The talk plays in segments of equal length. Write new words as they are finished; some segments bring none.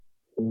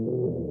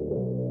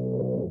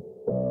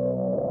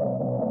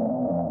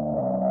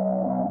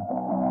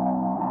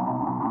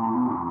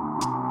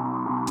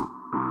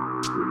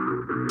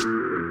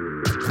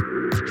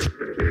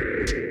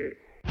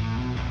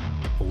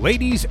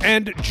Ladies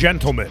and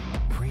gentlemen,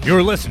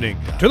 you're listening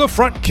to the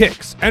Front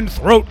Kicks and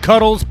Throat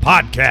Cuddles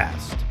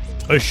podcast,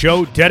 a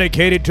show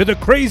dedicated to the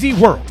crazy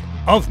world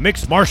of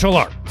mixed martial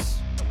arts.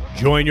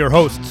 Join your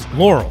hosts,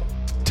 Laurel,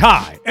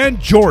 Ty, and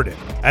Jordan,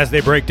 as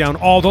they break down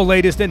all the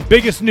latest and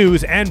biggest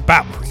news and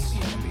bouts.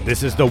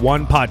 This is the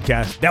one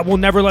podcast that will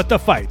never let the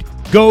fight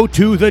go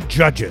to the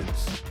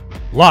judges.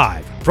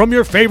 Live from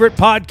your favorite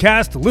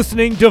podcast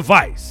listening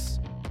device,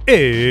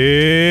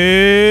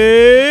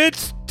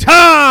 it's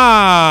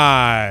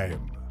time!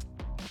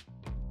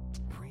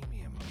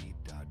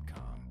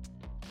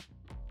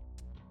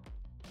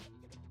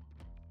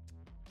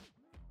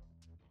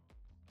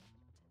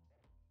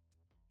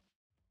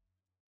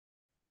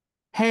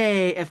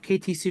 Hey,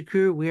 FKTC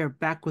crew, we are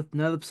back with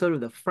another episode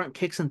of the Front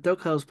Kicks and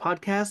Throat Cuddles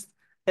podcast.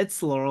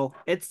 It's Laurel,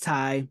 it's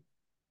Ty.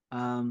 We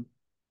don't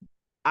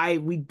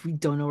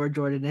know where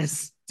Jordan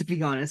is, to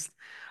be honest.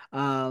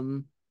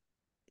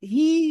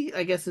 He,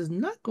 I guess, is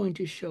not going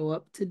to show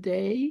up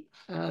today.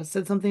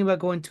 Said something about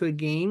going to a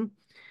game.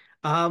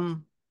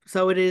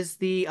 So it is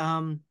the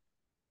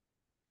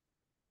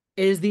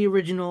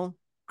original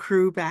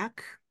crew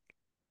back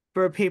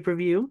for a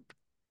pay-per-view.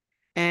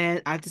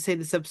 And I have to say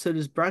this episode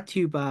is brought to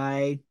you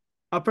by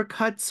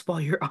uppercuts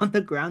while you're on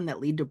the ground that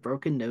lead to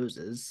broken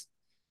noses.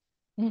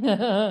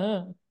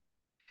 Whoop.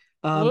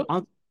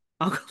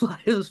 Uncle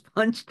Lio's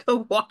punch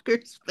to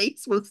Walker's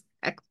face was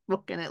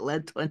textbook and it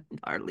led to a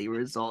gnarly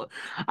result.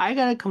 I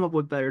gotta come up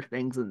with better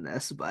things than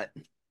this, but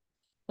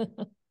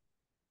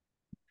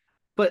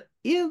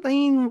yeah, I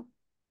mean,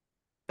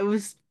 it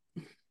was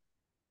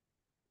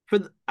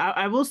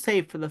I will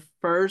say for the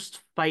first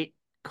fight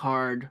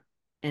card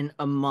in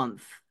a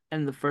month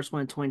and the first one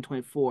in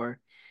 2024.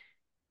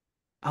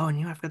 Oh,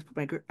 and I forgot to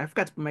put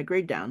my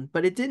grade down,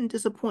 but it didn't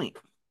disappoint.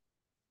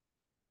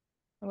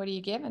 What are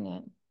you giving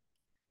it?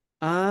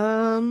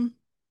 Now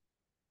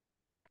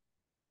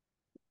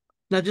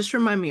just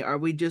remind me, are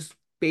we just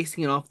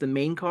basing it off the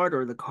main card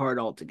or the card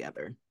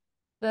altogether?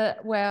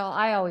 Well,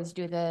 I always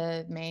do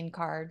the main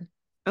card.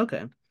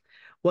 Okay.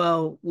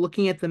 Well,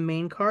 looking at the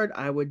main card,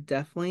 I would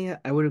have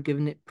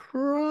given it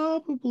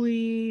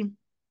probably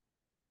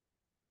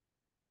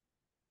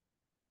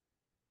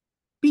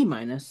B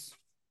minus.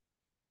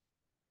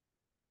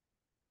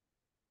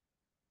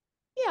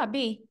 Yeah,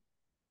 B.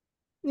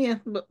 Yeah,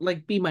 but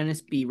like B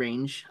minus B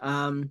range.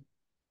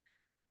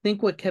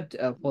 Think what kept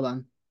hold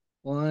on.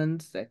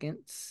 1 second.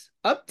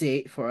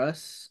 Update for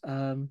us.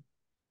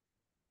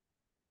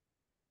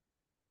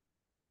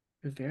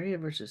 Bavaria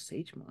versus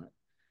Sagemont. High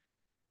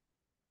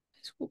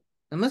school.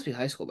 That must be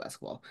high school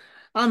basketball.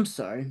 I'm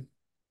sorry.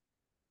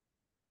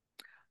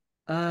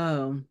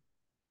 Um,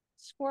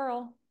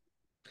 Squirrel.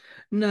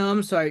 no,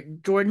 I'm sorry.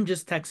 Jordan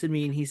just texted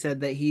me and he said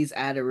that he has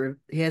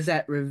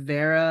at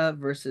Rivera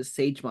versus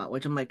Sagemont,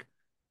 which I'm like,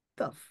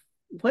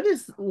 what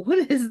is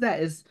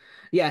that?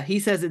 Yeah, he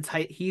says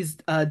he's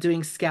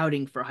doing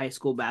scouting for high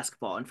school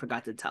basketball and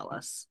forgot to tell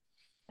us.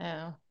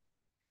 Oh.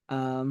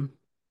 Um,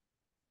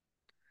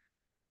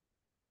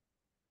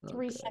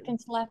 3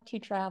 seconds left. He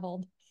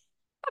traveled.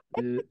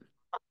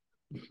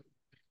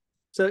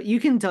 So you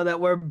can tell that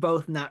we're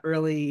both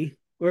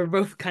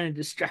kind of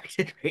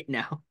distracted right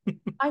now.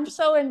 I'm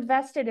so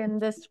invested in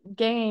this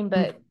game,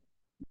 but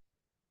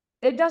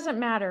it doesn't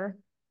matter.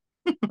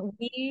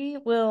 We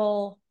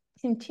will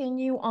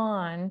continue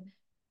on.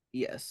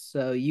 Yes,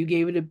 so you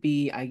gave it a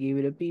B, I gave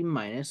it a B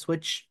minus,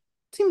 which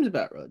seems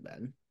about really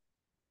bad.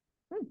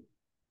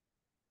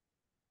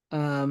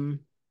 Um,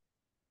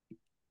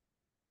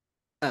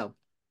 oh,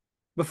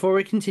 before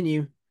we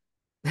continue,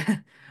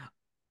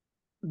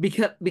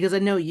 because I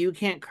know you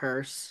can't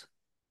curse,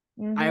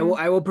 I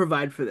will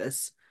provide for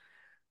this.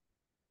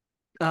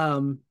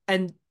 And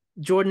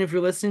Jordan, if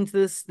you're listening to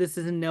this is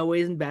in no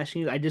ways in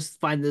bashing you. I just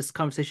find this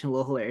conversation a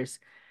little hilarious.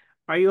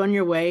 Are you on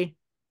your way?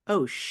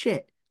 Oh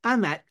shit.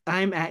 I'm at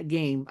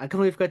game. I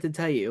completely forgot to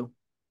tell you.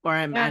 Or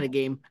I'm at a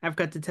game.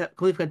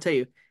 Completely forgot to tell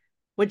you.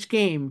 Which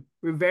game?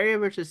 Riveria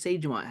versus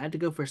Sagemont. Had to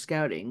go for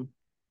scouting.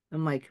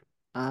 I'm like,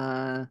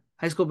 high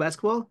school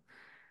basketball?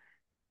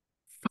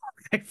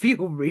 I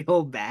feel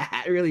real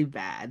bad, really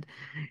bad.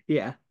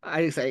 Yeah.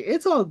 I say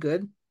it's all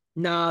good.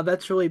 Nah,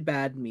 that's really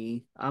bad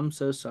me. I'm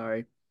so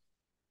sorry.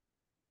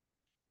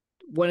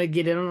 Want to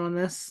get in on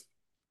this?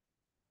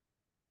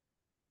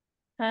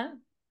 Huh?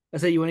 I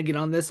said you want to get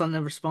on this on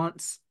the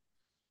response?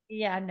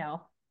 Yeah,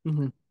 no.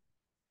 Mm-hmm.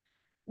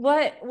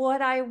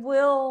 What I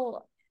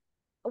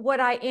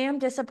am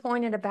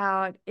disappointed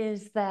about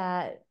is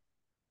that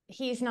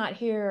he's not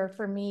here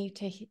for me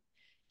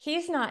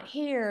he's not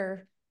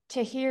here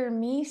to hear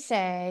me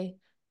say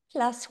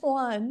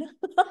 +1.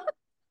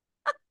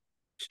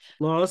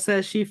 Laurel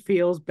says she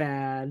feels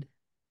bad.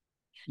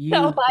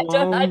 No, You I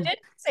won't didn't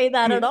say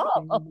that at be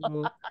all.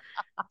 able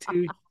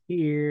to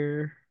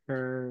hear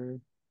her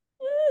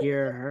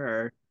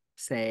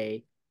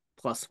say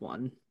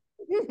 +1.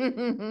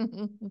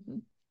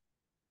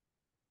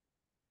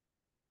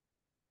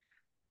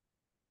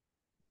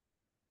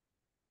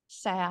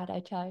 Sad,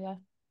 I tell you.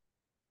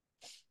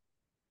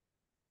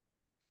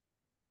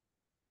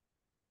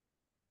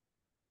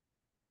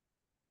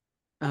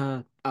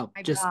 I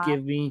Just got.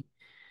 give me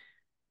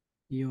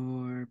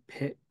your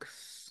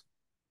picks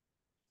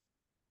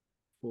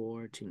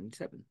for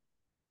 297.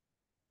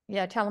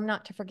 Yeah, tell him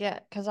not to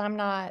forget because I'm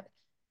not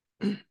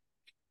going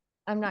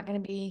to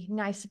be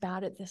nice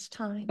about it this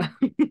time.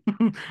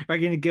 Are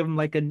you gonna give him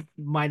like a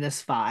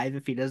 -5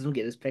 if he doesn't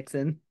get his picks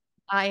in?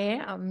 I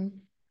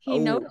am. He Oh,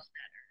 knows.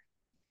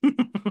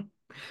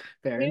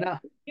 fair You, enough.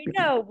 you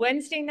know,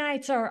 Wednesday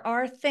nights are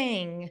our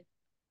thing.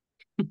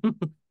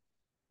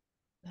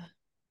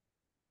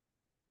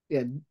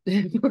 Yeah,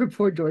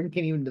 poor Jordan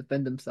can't even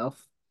defend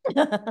himself.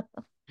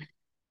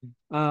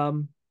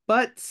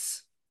 But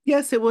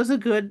yes, it was a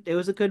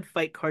good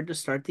fight card to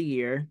start the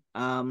year.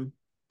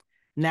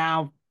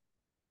 Now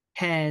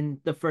can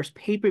the first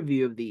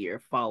pay-per-view of the year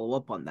follow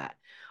up on that?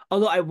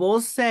 Although I will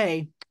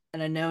say,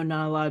 and I know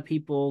not a lot of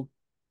people,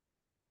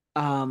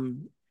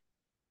 um,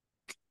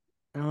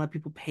 not a lot of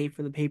people pay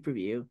for the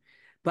pay-per-view,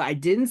 but I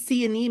didn't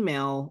see an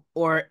email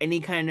or any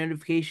kind of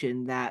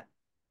notification that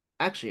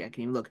actually I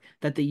can even look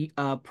that the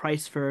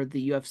price for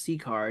the UFC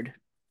card,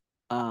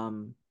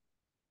 um,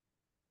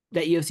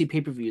 that UFC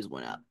pay-per-views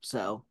went up.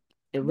 So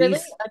at Really?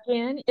 least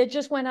Again, it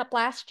just went up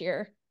last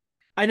year.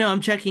 I know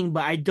I'm checking,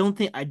 but I don't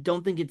think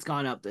it's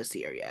gone up this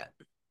year yet.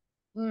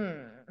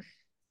 Hmm.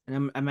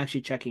 And I'm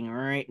actually checking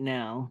right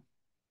now.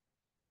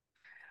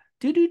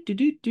 Do do do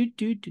do do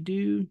do do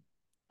do.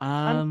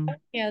 I'm Um.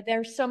 telling you,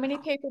 there's so many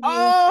pay-per-views.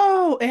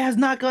 Oh, it has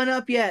not gone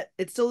up yet.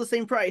 It's still the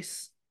same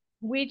price.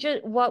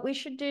 What we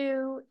should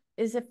do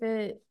is if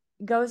it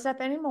goes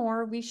up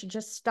anymore, we should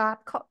just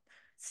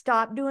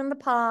stop doing the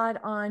pod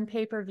on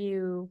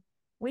pay-per-view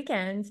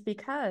weekends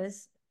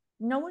because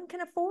no one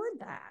can afford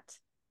that.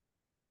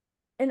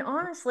 And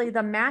honestly, the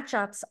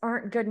matchups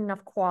aren't good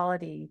enough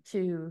quality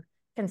to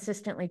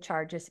consistently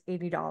charge us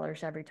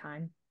 $80 every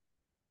time.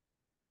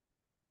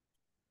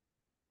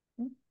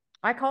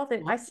 I called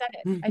it. I What? said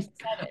it. I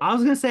said it. I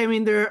was gonna say, I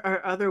mean, there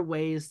are other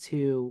ways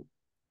to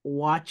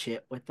watch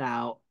it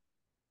without.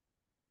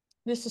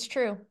 This is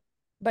true.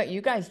 But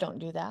you guys don't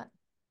do that.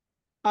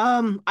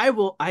 I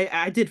will.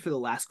 I did for the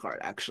last card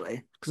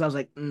actually, because I was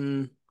like,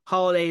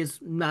 holidays,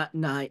 not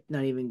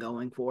even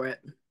going for it.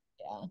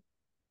 Yeah.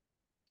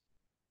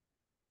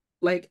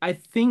 Like I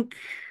think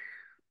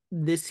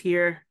this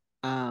year,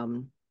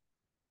 I'm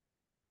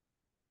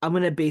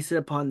gonna base it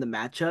upon the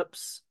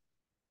matchups.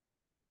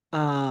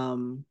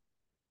 Um,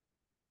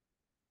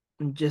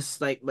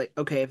 just like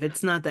okay, if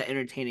it's not that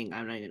entertaining,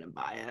 I'm not gonna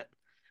buy it.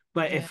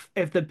 But Yeah.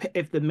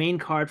 if the main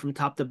card from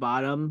top to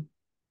bottom,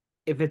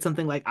 if it's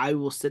something like I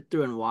will sit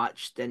through and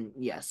watch, then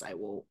yes, I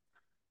will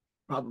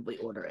probably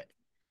order it.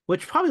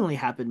 Which probably only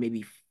happened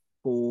maybe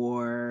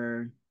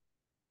four.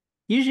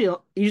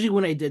 Usually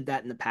when I did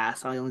that in the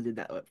past, I only did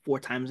that 4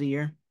 times a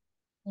year.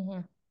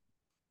 Mhm.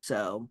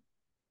 So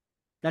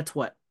that's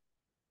what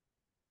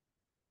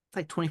it's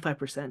like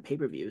 25%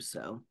 pay-per-views,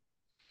 so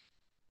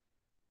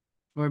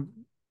or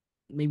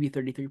maybe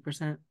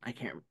 33%. I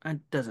can't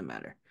it doesn't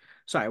matter.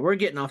 Sorry, we're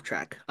getting off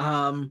track.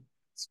 Let's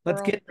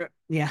Squirrel. get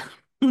yeah,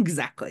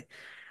 exactly.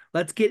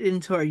 Let's get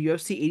into our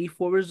UFC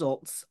 84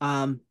 results.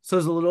 So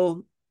as a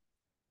little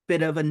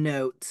bit of a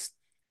note,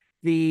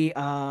 the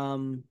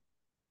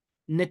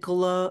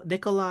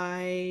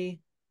Nikolai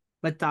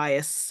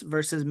Matthias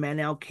versus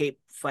Manel Cape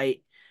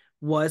fight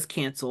was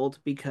canceled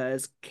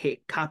because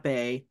Cape,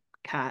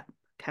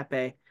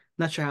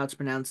 not sure how it's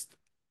pronounced,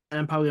 and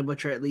I'm probably gonna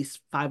butcher it at least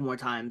 5 more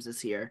times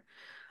this year.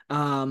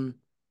 Um,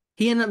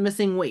 he ended up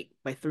missing weight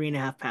by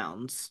 3.5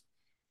 pounds,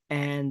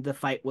 and the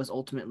fight was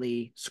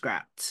ultimately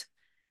scrapped.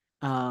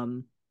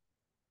 Um,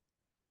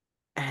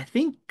 I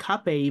think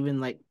Cape even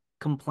like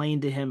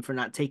complained to him for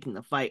not taking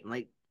the fight.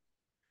 Like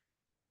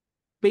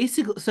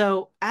basically,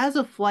 so as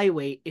a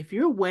flyweight, if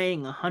you're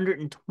weighing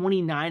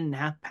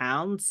 129.5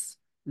 pounds,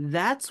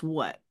 that's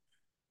what?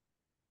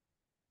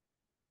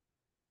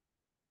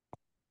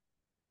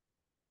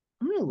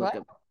 I'm gonna look What?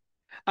 up.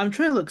 I'm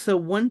trying to look.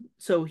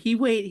 So he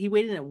weighed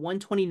in at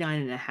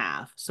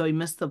 129.5. So he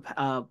missed the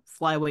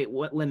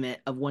flyweight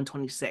limit of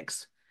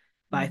 126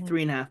 by Mhm.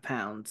 3.5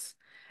 pounds.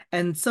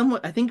 And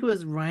someone, I think it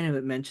was Rhino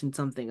that mentioned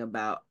something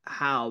about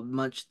how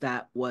much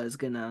that was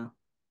gonna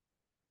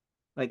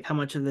like how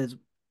much of this.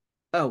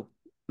 Oh,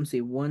 let me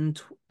see.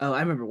 Oh, I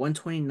remember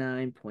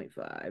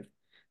 129.5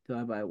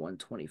 divided by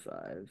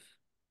 125.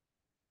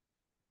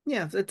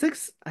 Yeah, so it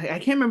takes I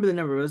can't remember the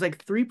number. It was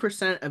like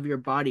 3% of your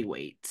body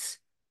weight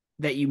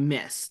that you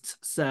missed.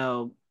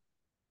 So,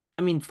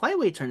 I mean,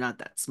 flyweights are not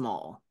that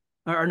small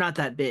or not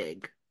that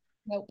big.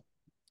 Nope.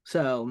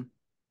 So,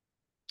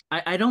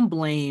 I don't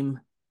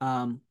blame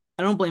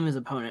his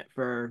opponent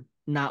for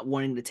not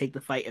wanting to take the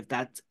fight if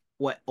that's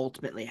what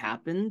ultimately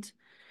happened.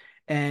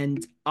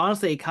 And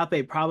honestly,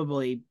 Kape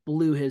probably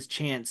blew his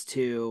chance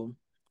to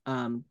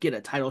get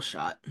a title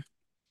shot.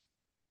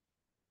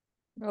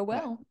 Oh But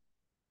well.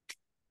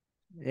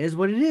 it is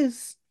what it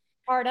is.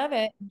 Part of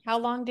it. How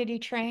long did he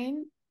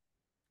train?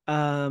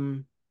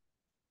 Um,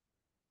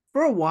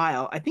 for a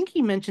while, I think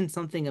he mentioned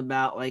something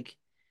about like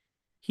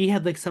he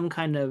had like some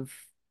kind of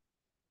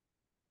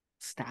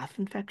staph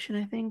infection,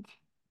 I think.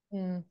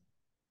 Mm.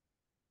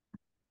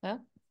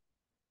 Well,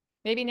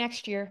 maybe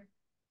next year.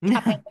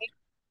 Top eight.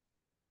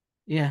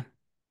 Yeah.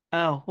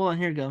 Oh, hold on,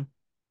 here we go.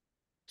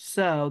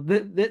 So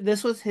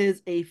this was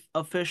his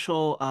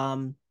official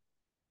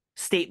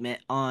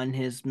statement on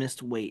his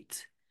missed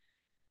weight.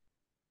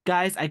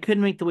 Guys, I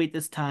couldn't make the weight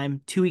this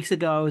time. 2 weeks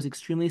ago, I was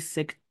extremely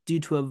sick due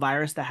to a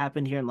virus that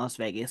happened here in Las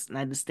Vegas, and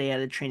I had to stay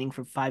out of training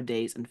for 5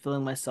 days and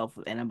filling myself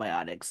with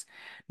antibiotics.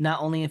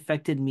 Not only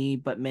affected me,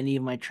 but many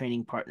of my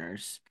training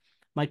partners.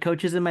 My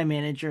coaches and my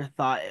manager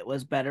thought it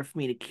was better for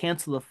me to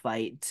cancel the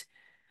fight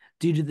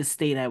due to the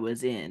state I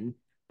was in,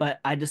 but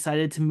I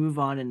decided to move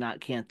on and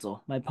not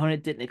cancel. My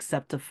opponent didn't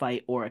accept to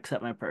fight or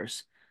accept my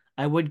purse.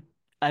 I would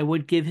I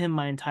would give him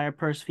my entire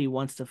purse if he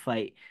wants to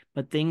fight,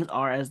 but things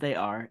are as they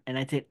are, and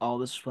I take all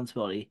this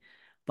responsibility.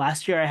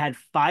 Last year I had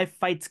 5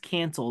 fights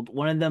canceled.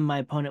 One of them my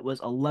opponent was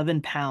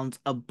 11 pounds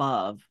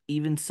above.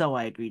 Even so,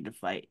 I agreed to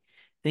fight.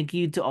 Thank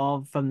you to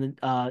all from the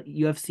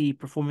UFC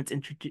Performance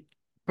Institute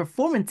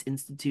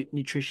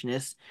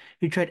nutritionists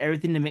who tried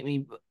everything to make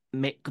me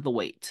make the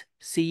weight.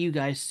 See you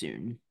guys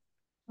soon.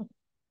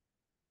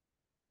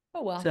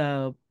 Oh well.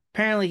 So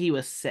apparently he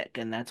was sick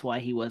and that's why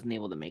he wasn't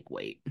able to make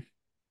weight.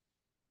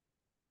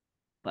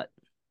 But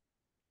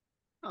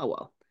oh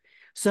well.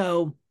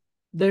 So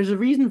there's a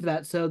reason for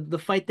that. So the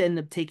fight that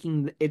ended up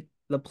taking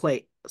the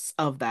place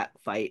of that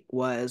fight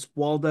was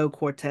Waldo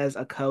Cortez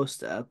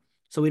Acosta.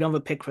 So we don't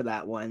have a pick for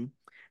that one,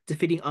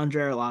 defeating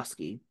Andrei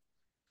Arlovsky.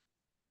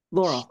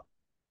 Laurel.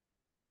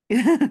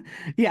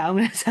 Yeah, I'm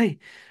gonna say,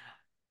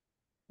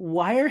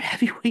 why are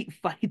heavyweight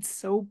fights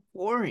so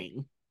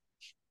boring?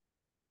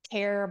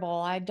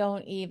 Terrible. I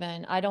don't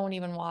even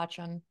watch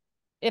them.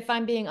 If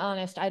I'm being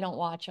honest, I don't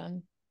watch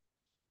them.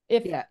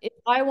 If Yeah. if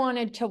I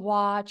wanted to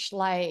watch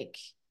like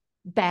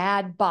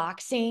bad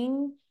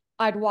boxing,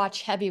 I'd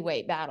watch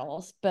heavyweight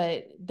battles,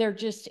 but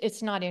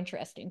it's not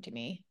interesting to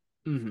me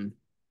Hmm.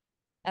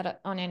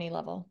 on any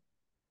level.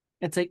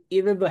 It's like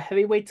either the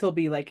heavyweights will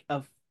be like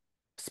a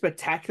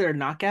spectacular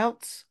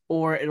knockouts,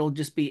 or it'll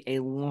just be a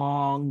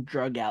long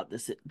drawn out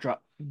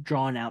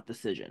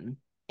decision.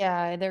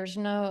 Yeah,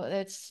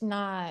 it's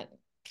not,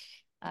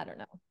 I don't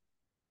know.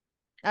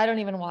 I don't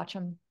even watch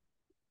them.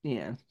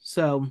 Yeah.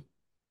 So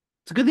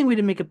it's a good thing we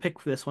didn't make a pick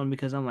for this one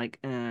because I'm like,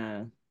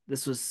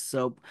 this was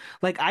so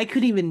like I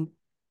couldn't even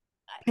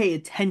pay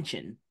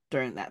attention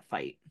during that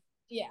fight.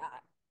 Yeah.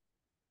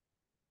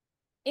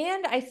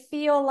 And I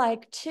feel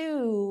like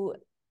too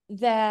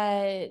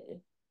that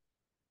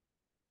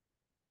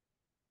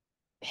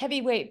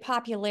heavyweight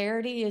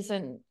popularity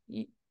isn't,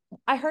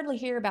 I hardly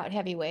hear about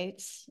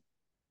heavyweights.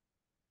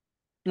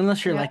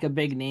 Unless You you're know, like a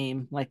big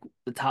name, like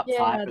the top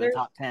five yeah, or the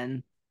top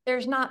 10.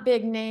 there's not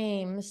big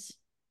names.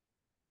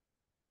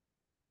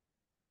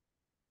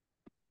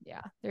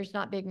 Yeah, there's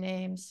not big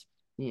names.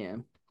 Yeah,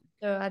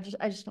 So I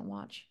just don't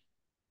watch.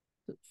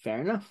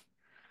 fair enough.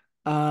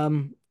 All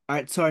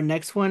right, so our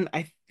next one,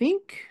 I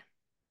think,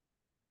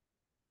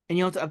 and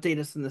you'll have to update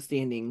us in the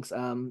standings.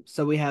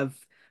 So we have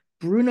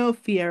Bruno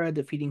Fiera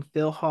defeating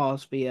Phil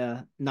Hawes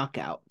via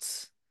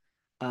knockouts.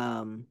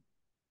 Um,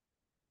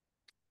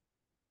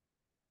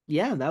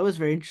 yeah, that was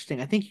very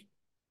interesting. I think,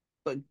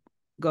 uh,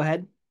 go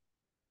ahead.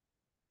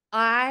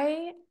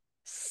 I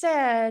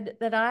said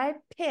that I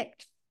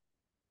picked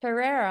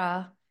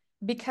Ferreira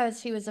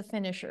because he was a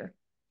finisher.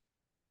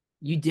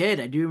 You did.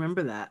 I do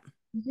remember that.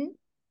 Mhm.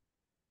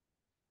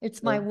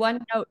 It's my So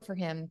one note for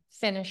him,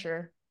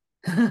 finisher.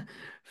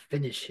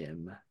 finish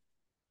him.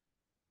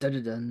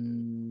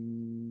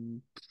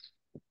 Dun-dun-dun.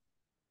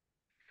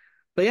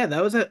 But yeah,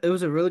 it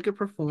was a really good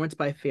performance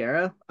by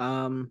Fiera.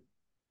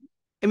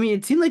 I mean,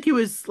 it seemed like he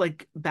was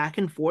like back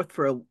and forth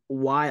for a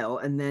while,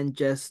 and then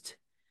just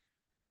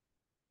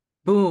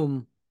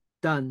boom,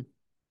 done.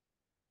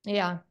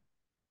 Yeah.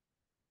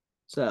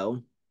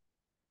 So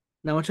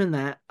not much on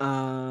that.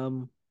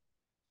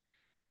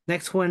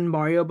 Next one,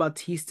 Mario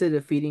Bautista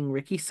defeating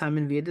Ricky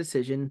Simon via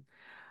decision.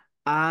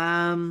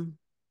 Um,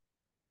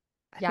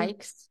 I think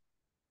Yikes.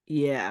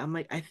 yeah, I'm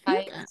like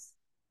Yikes.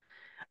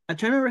 I'm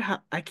trying to remember how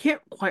I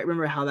can't quite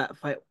remember how that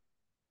fight.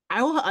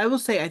 I will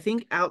say I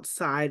think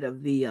outside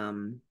of the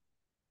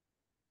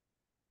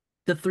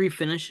three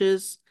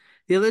finishes,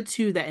 the other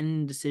two that end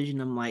in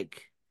decision, I'm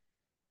like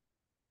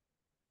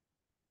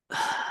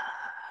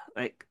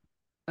like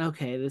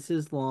okay, this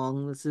is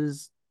long. This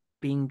is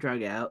being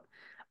drug out.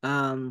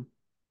 Um,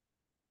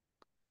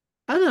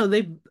 I don't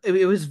know.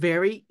 It was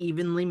very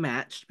evenly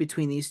matched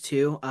between these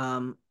two.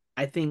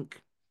 I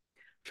think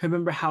trying to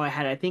remember how I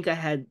had it. I think I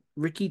had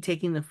Ricky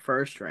taking the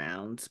first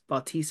round,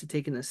 Bautista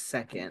taking the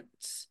second,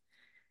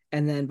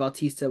 and then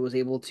Bautista was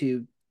able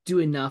to do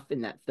enough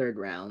in that third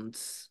round.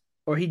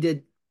 Or he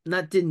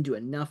didn't do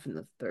enough in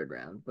the third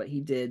round, but he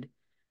did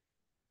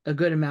a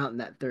good amount in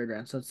that third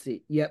round. So let's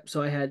see. Yep,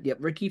 so I had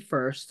Ricky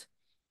first,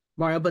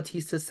 Mario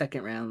Bautista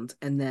second round,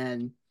 and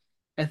then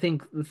I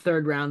think the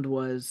third round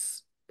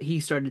was he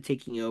started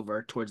taking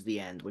over towards the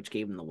end, which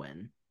gave him the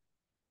win.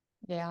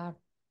 Yeah.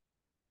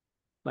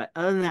 But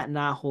other than that,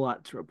 not a whole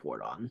lot to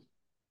report on.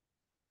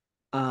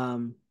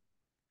 Um,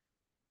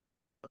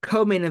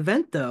 co-main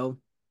event though.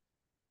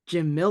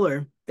 Jim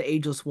Miller, the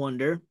Ageless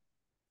Wonder,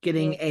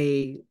 getting Yeah,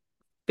 a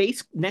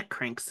face neck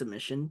crank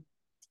submission.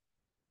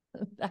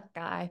 that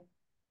guy.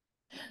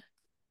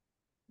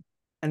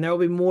 And there will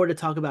be more to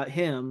talk about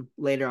him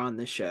later on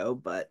the show,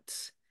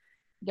 but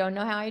Don't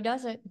know how he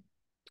does it.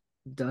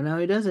 don't know how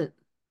he does it.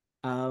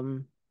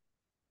 Um,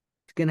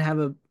 it's gonna have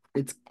a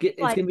He's it's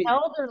like gonna be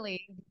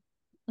elderly.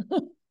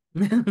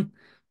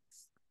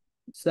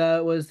 so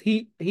it was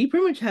he pretty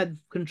much had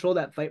control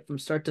that fight from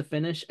start to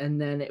finish, and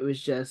then it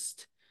was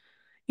just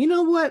you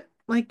know what?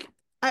 Like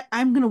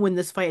I'm gonna win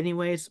this fight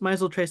anyways. Might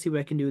as well try to see what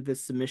I can do with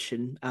this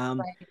submission.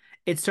 Right.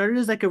 It started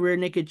as like a rear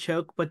naked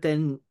choke, but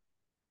then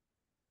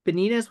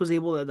Benitez was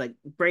able to like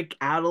break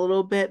out a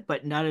little bit,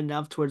 but not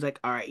enough towards like,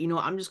 all right,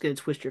 I'm just gonna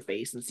twist your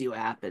face and see what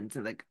happens.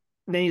 And like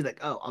then he's like,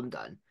 oh, I'm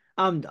done.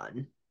 I'm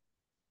done.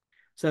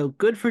 So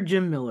good for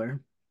Jim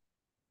Miller.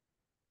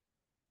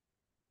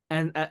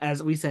 And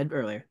as we said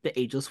earlier, the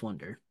ageless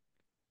wonder.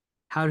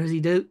 How does he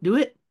do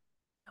it?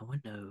 No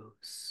one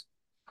knows.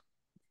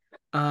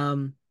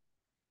 Um,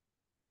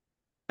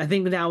 I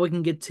think now we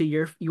can get to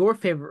your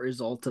favorite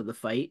result of the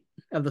fight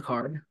of the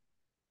card.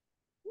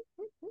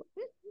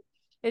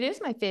 It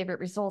is my favorite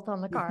result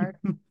on the card.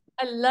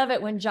 I love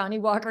it when Johnny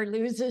Walker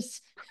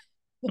loses.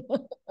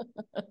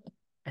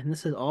 And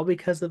this is all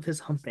because of his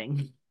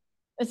humping.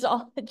 It's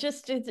all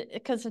just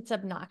because it's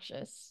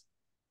obnoxious.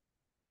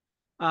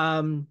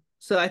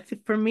 So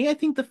for me, I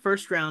think the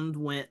first round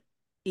went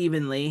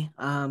evenly.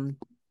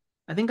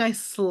 I think I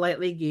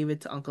slightly gave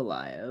it to Uncle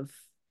Liev.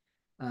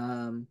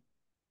 Um,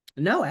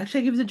 no,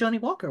 actually, I gave it to Johnny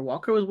Walker.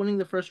 Walker was winning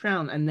the first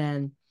round, and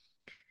then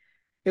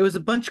it was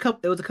a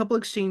couple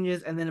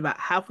exchanges, and then about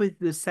halfway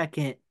through the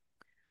second,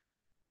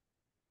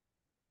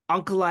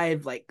 Uncle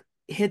Liev like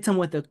hits him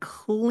with a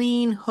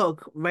clean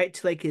hook right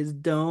to like his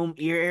dome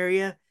ear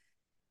area.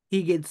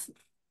 He gets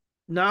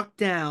knocked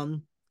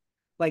down,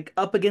 like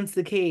up against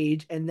the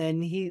cage, and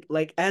then he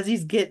like as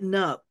he's getting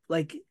up,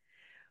 like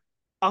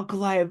Uncle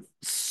Liev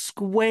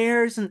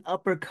squares an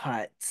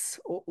uppercut,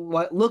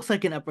 what looks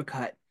like an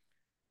uppercut,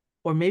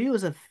 or maybe it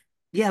was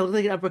yeah, it looked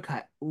like an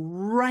uppercut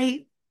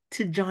right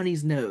to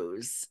Johnny's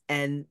nose,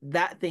 and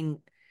that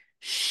thing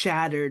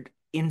shattered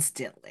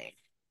instantly.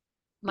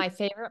 My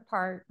favorite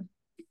part.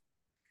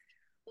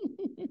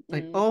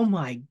 Like, oh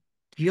my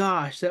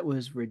gosh, that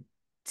was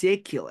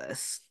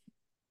ridiculous.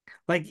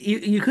 Like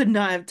you could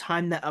not have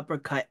timed that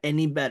uppercut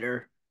any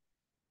better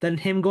than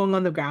him going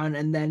on the ground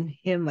and then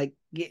him like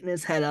getting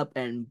his head up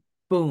and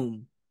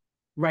boom,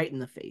 right in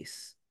the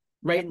face,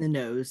 right in Yep. the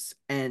nose,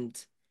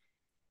 and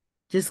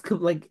just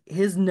like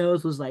his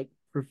nose was like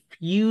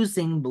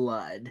profusing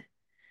blood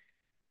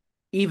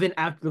even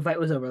after the fight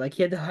was over. Like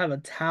he had to have a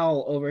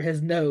towel over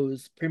his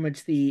nose pretty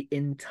much the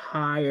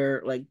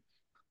entire like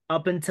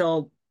up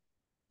until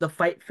the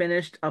fight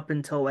finished, up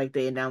until like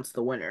they announced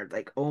the winner.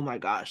 Like, oh my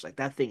gosh, like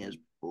that thing is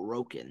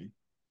broken.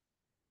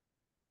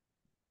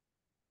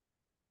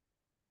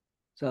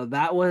 So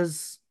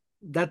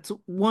that's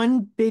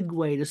one big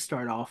way to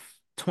start off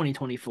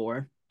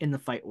 2024 in the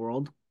fight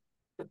world.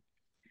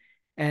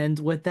 And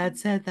with that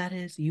said, that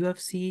is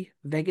UFC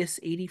Vegas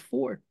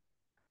 84.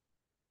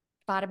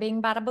 Bada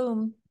bing, bada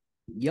boom.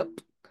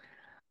 Yep.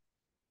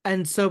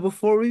 And so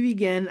before we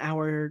begin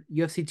our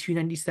UFC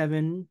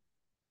 297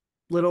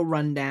 little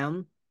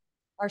rundown,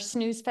 Our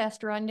snooze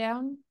fest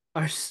rundown.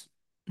 our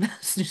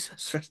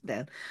stress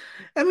down.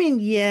 I mean,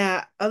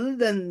 yeah, other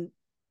than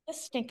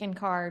This stinking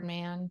card,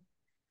 man.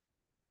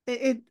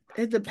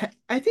 it depends.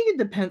 I think it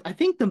depends. I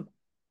think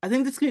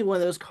this gonna be one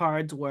of those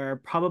cards where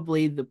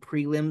probably the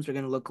prelims are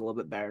gonna look a little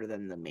bit better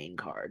than the main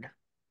card.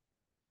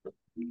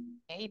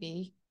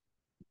 Maybe.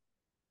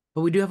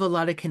 But we do have a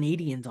lot of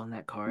Canadians on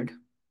that card.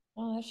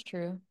 Oh, that's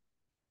true.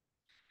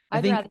 I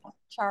I'd rather think. have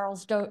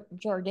Charles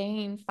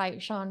Jourdain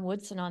fight Sean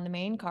Woodson on the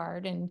main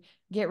card and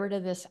get rid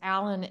of this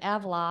Alan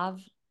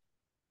Evlov.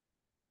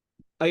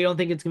 Oh, you don't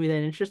think it's gonna be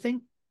that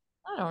interesting?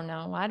 I don't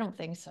know. I don't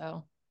think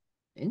so.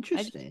 I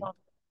just Interesting. don't,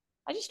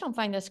 I just don't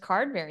find this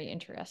card very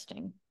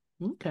interesting,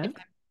 Okay. if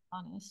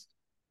I'm honest.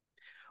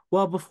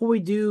 Well, before we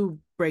do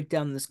break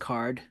down this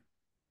card,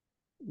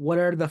 what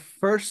are the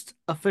first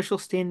official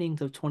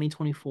standings of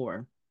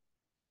 2024?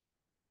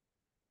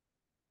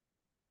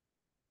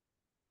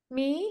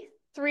 Me,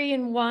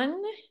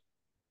 3-1.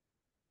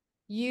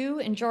 You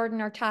and Jordan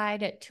are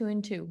tied at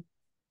 2-2.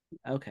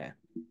 Okay.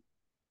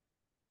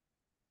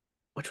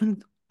 Which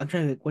one? I'm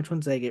trying to think. Which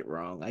ones did I get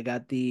wrong? I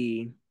got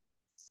the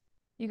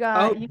You oh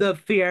got you, the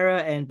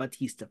Fiera and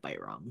Batista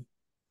fight wrong.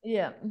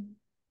 yeah,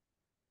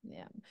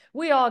 yeah.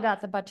 We all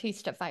got the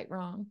Batista fight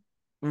wrong.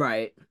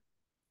 Right.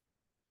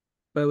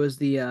 But it was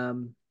the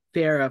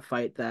Fiera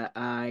fight that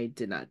I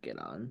did not get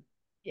on.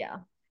 Yeah.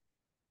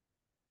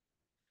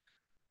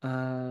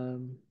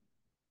 Um,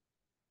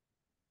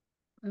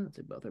 I don't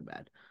say both are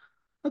bad.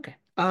 Okay.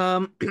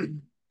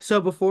 So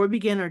before we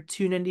begin our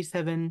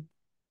 297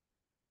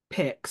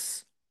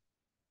 picks,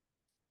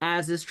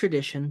 as is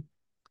tradition,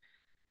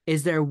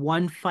 is there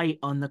one fight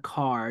on the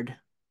card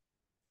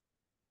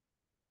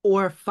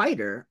or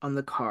fighter on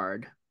the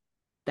card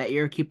that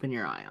you're keeping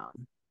your eye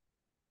on?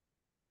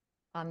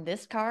 On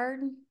this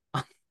card,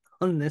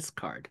 on this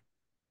card?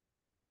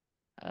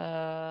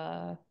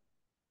 uh,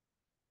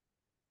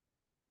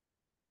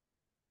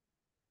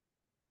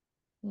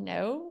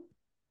 no.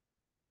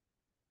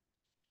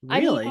 I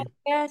mean, Really?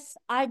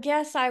 I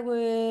guess I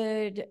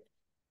would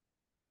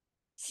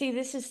see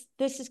this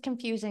is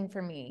confusing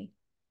for me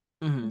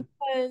Hmm.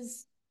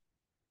 because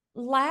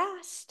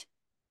last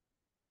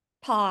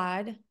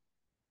pod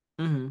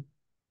Hmm.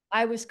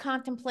 I was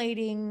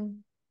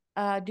contemplating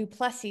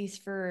Duplessis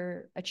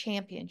for a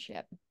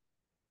championship.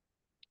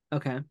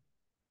 Okay.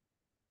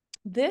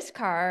 This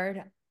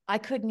card, I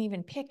couldn't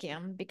even pick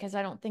him because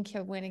I don't think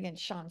he'll win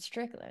against Sean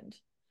Strickland.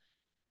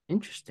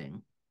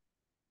 Interesting.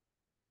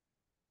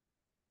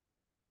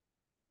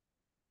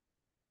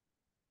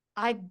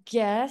 I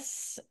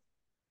guess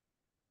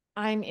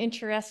I'm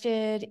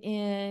interested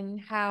in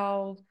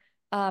how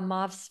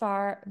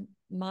Mavsar,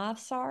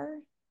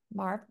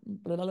 Marv,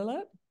 blah, blah,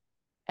 blah,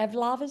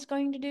 Evlov is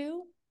going to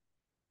do.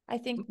 I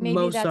think maybe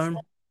that's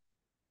Mozart.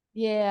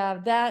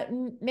 yeah,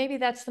 maybe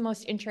that's the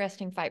most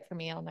interesting fight for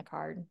me on the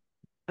card.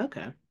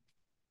 Okay.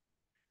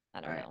 I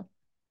All don't right. know.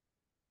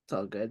 It's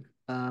all good.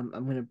 I'm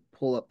gonna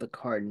pull up the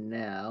card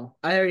now.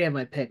 I already have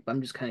my pick, but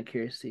I'm just kind of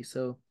curious to see.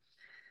 So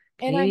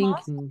And I'm Canadian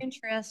also can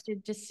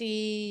interested to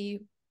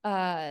see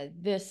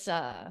this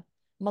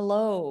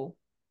Malo.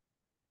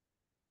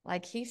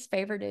 Like he's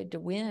favored to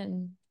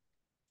win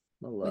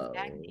with Malo.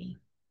 Magny.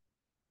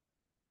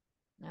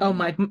 I Oh, don't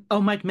know. Mike.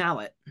 Oh, Mike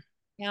Mallet.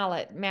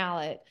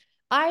 Mallet.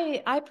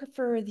 I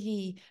prefer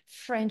the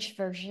French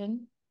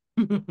version.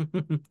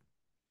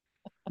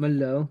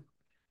 Malo.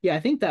 Yeah, I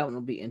think that one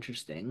will be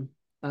interesting.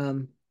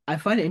 I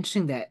find it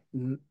interesting that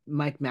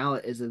Mike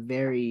Mallet is a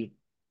very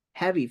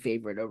heavy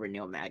favorite over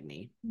Neil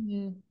Magny.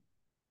 Mhm.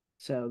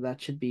 So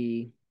that should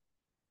be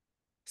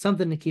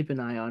something to keep an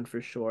eye on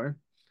for sure.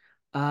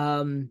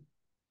 Um,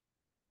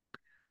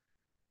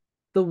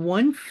 the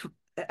one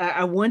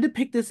I wanted to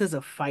pick this as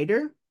a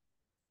fighter,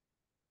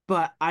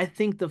 but I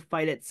think the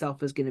fight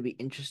itself is going to be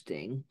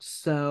interesting.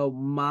 So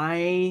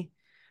my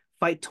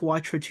fight to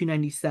watch for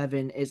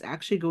 297 is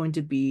actually going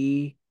to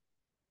be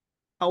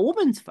a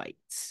woman's fight.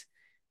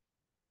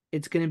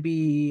 It's going to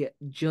be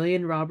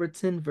Jillian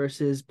Robertson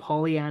versus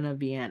Pollyanna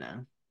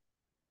Vienna,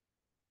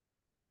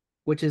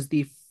 which is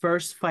the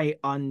first fight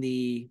on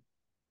the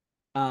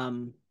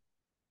um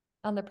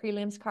On the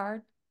prelims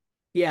card,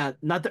 yeah,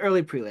 not the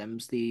early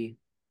prelims, the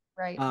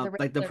right? The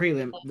like the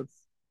regular prelim prelims.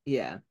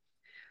 yeah.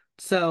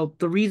 So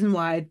the reason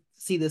why I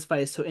see this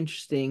fight is so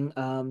interesting,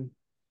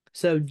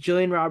 so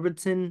Jillian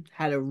Robertson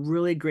had a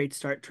really great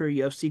start to her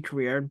UFC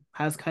career,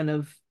 has kind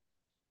of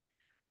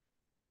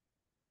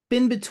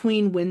been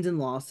between wins and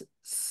losses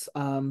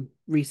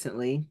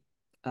recently.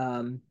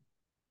 Um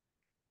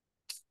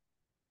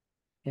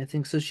yeah, I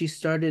think so she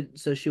started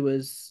so she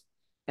was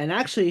and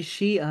actually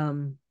she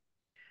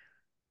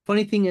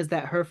funny thing is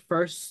that her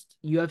first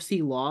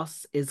UFC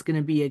loss is going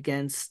to be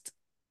against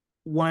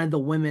one of the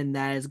women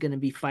that is going to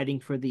be fighting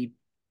for the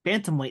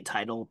bantamweight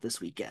title this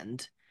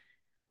weekend.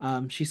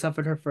 She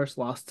suffered her first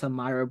loss to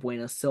Mayra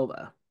Buena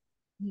Silva.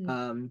 Mhm.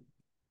 Um,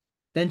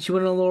 then she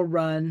went on a little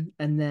run,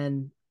 and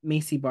then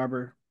Macy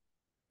Barber,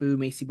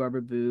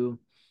 boo.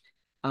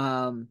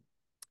 Um,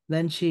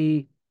 then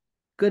she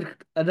good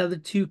another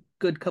two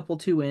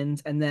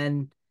wins, and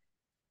then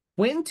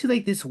went into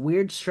like this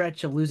weird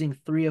stretch of losing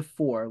three of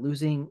four.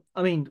 Losing,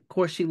 I mean, of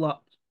course she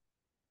lost.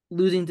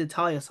 Losing to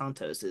Talia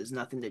Santos is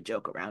nothing to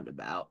joke around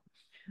about.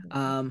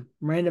 Mhm.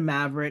 Miranda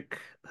Maverick,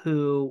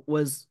 who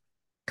was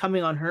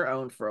coming on her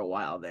own for a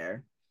while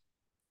there,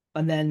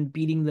 and then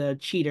beating the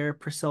cheater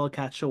Priscilla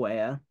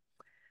Cachoeira,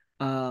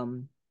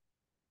 um,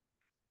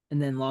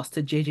 and then lost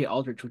to JJ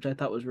Aldrich, which I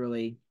thought was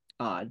really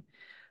odd.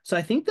 So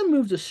I think the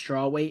move to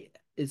strawweight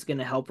is going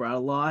to help her out a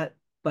lot,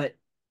 but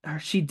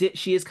she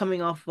is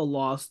coming off of a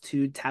loss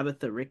to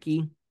Tabitha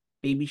Ricci,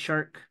 Baby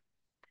Shark.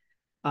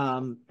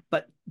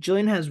 But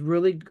Jillian has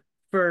really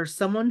for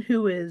someone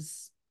who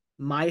is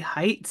my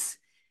height,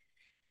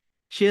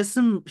 she has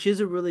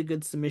a really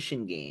good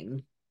submission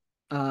game.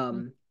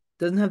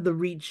 Doesn't have the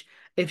reach.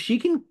 If she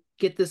can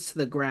get this to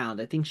the ground,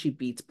 I think she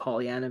beats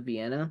Pollyanna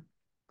Vienna.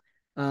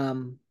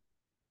 Um,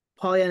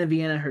 Pollyanna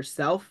Vienna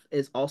herself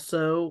is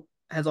also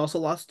has also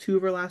lost two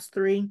of her last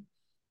three.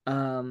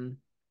 Um,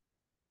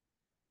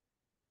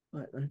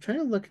 but I'm trying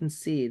to look and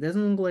see. It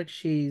doesn't look like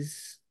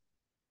she's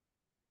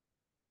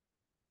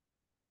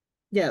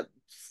yeah,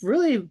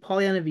 really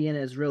Pollyanna Vienna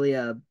is really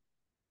a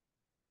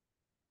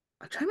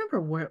I'm trying to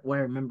remember where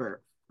I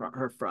remember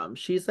her from.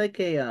 She's like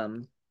a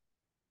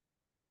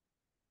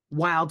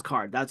wild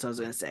card. That's what I was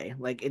gonna say.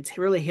 Like it's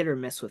really hit or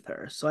miss with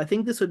her. So I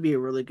think this would be a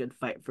really good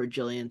fight for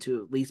Jillian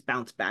to at least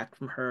bounce back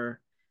from her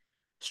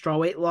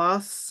strawweight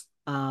loss.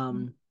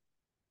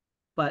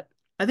 But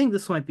I think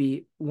this might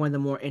be one of the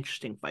more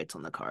interesting fights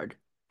on the card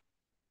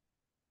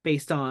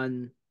based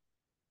on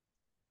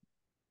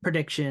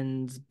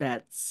predictions,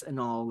 bets, and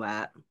all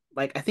that.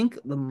 Like I think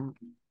the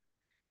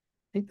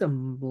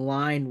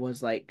line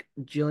was like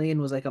Jillian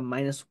was like a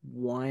minus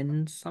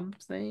one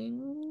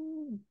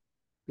something.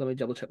 Let me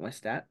double check my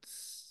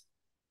stats.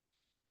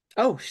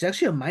 Oh, she's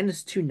actually a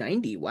minus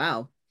 290.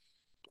 Wow.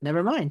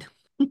 Never mind.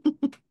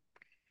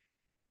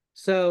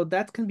 So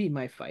that's gonna be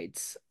my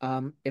fights.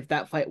 If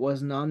that fight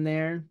wasn't on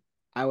there,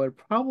 I would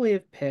probably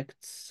have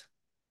picked.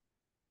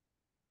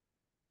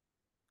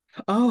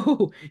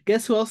 Oh,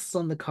 guess who else is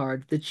on the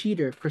card? The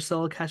cheater,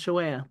 Priscilla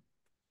Cachoeira,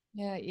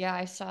 Yeah, yeah,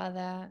 I saw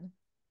that.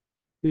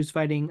 who's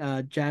fighting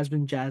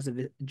Jasmine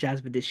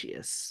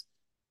Jasvidicius.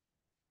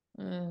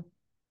 Mm,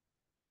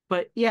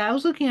 But yeah, I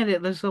was looking at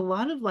it. There's a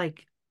lot of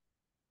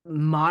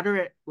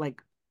moderate,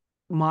 like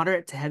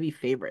moderate to heavy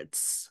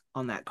favorites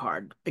on that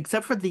card,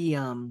 except for the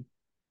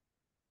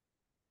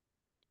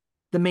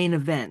main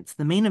event.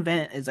 The main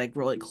event is like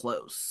really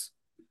close,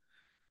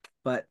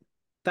 but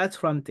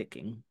that's what I'm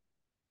thinking.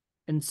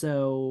 And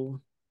so,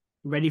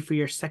 ready for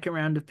your second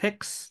round of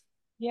picks?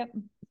 yep.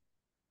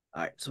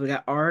 All right, so we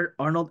got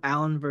Arnold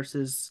Allen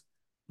versus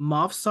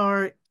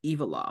Movsar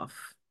Evilov.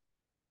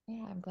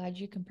 Yeah, I'm glad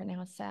you can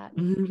pronounce that.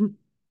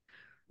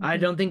 I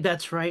don't think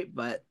that's right,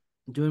 but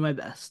I'm doing my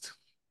best.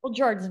 Well,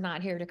 Jordan's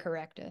not here to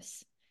correct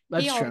us.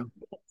 He That's always true.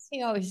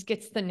 he always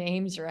gets the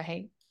names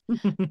right.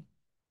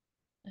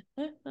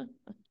 All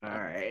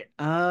right.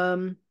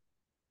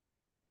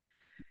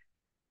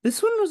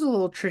 This one was a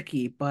little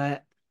tricky,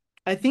 but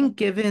I think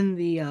given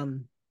the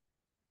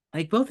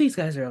like both these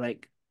guys are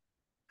like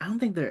I don't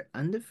think they're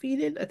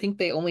undefeated. I think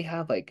they only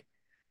have like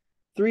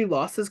three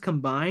losses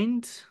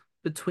combined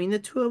between the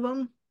two of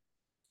them.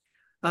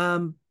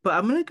 But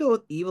I'm gonna go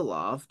with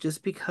Evilov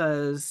just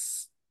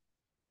because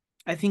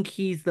I think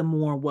he's the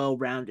more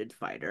well-rounded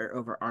fighter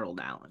over Arnold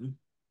Allen.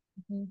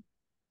 Mhm,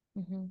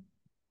 mhm.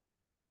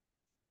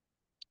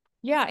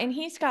 Yeah, and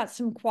he's got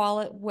some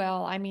quality.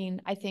 Well, I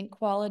mean, I think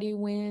quality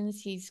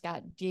wins. He's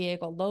got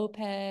Diego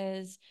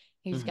Lopez.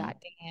 He's Hmm. got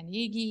Dan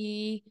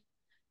Ige.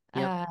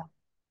 Yep. Uh,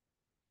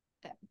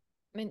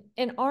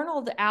 and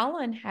Arnold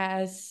Allen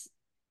has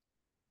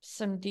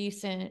some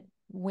decent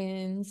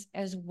wins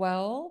as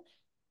well.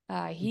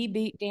 He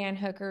beat Dan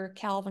Hooker,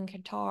 Calvin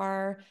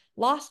Kattar,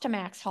 lost to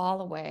Max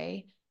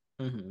Holloway.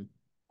 Hmm.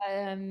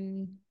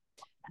 Um,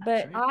 That's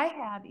but right. I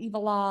have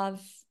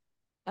Evilov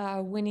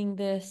winning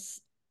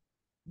this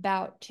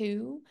bout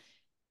too.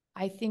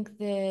 I think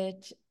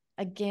that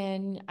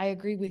again, I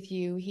agree with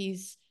you.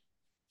 He's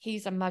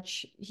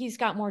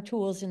got more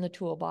tools in the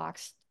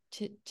toolbox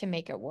to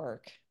make it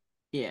work.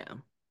 Yeah.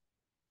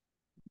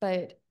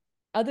 But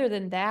other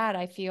than that,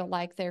 I feel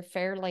like they're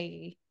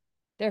fairly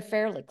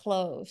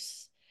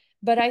close.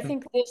 But I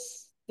think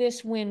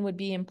this win would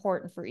be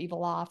important for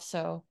Evilov.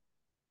 So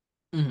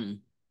Hmm.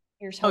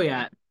 here's Oh hoping.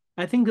 yeah.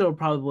 I think it'll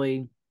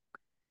probably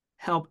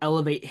help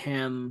elevate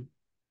him.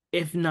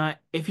 If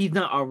he's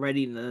not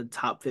already in the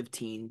top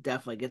 15,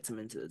 definitely gets him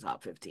into the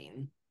top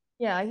 15.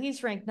 Yeah,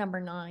 he's ranked number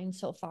 9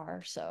 so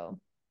far. So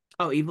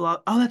Oh,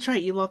 Evilov. Oh, that's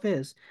right. Evilov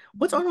is.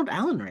 What's Arnold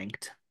Allen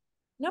ranked?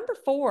 number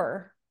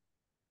 4.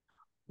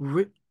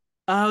 Re-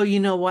 oh, you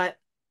know what?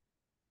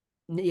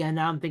 Yeah,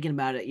 now I'm thinking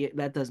about it. Yeah,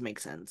 that does make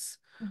sense.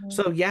 Mhm.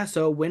 So yeah,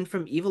 so a win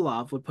from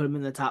Evilov would put him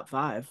in the top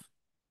five.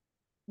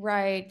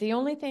 Right. The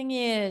only thing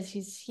is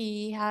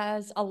he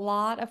has a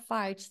lot of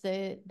fights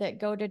that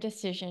go to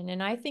decision.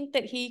 And I think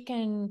that he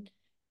can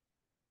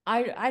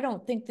I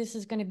don't think this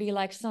is going to be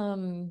like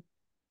some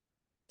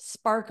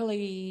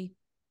sparkly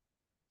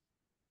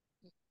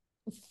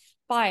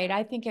fight.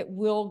 I think it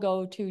will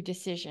go to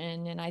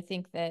decision, and I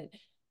think that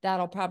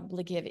that'll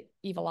probably give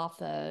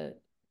Evilov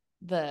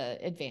the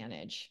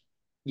advantage.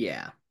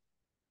 Yeah,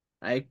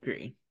 I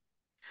agree.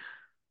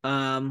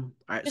 All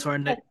right, Just so our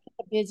because next he's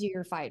a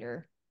busier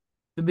fighter.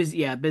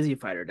 busy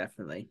fighter,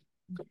 definitely.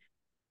 All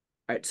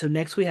right, so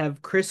next we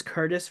have Chris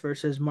Curtis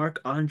versus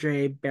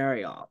Marc-Andre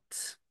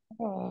Barriot.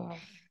 Oh,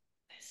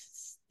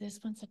 this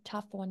one's a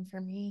tough one for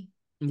me.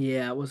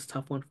 Yeah, it was a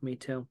tough one for me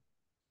too.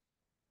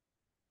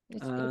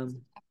 It's a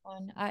Um, tough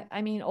one.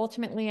 I mean,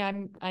 ultimately,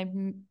 I'm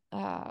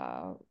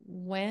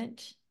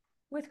went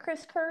with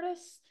Chris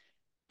Curtis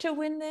to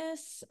win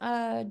this,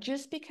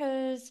 just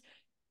because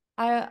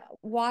I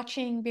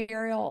watching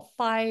Burial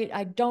fight,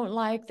 I don't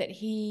like that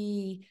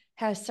he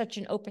has such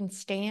an open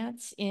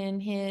stance in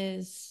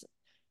his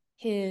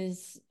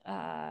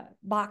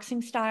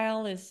boxing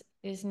style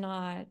is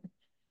not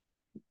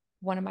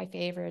one of my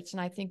favorites,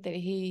 and I think that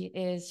he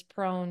is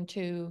prone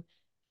to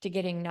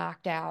getting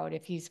knocked out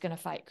if he's going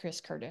to fight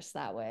Chris Curtis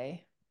that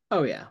way.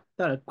 oh yeah,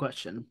 not a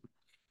question.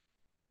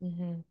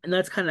 Hmm. And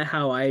that's kind of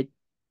how I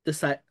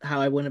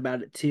went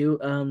about it too.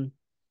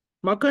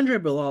 Marc-Andre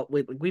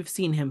Barriot, we've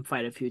seen him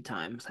fight a few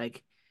times.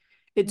 Like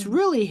it's Hmm.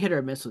 really hit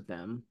or miss with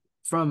him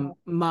from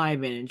my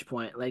vantage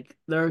point. Like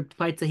there are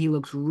fights that he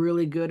looks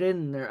really good in,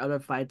 and there are other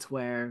fights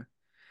where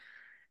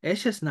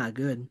it's just not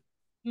good.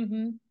 Hmm.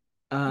 Hmm.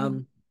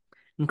 Um,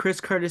 and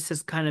Chris Curtis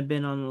has kind of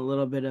been on a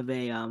little bit of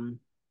a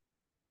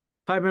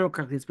if I remember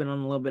correctly, it's been on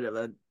a little bit of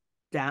a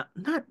down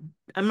not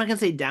I'm not gonna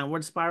say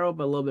downward spiral,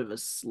 but a little bit of a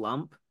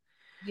slump.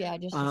 Yeah,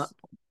 Uh,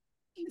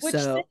 which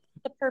this so is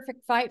the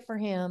perfect fight for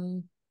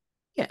him.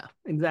 yeah,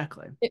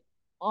 exactly. It,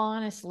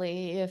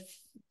 honestly,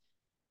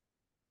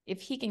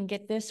 if he can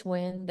get this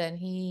win, then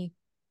he,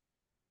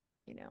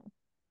 you know,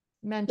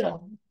 Yeah.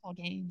 mental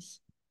games.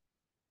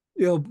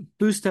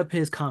 Boost up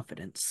his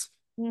confidence.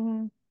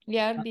 Hmm.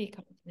 Yeah, it'd be a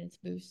confidence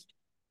boost.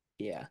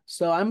 Yeah.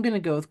 So I'm gonna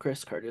go with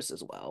Chris Curtis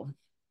as well.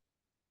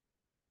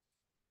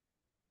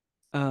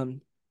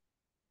 Um,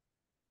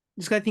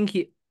 just I think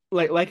he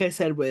like I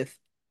said with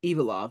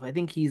Evilov, I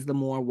think he's the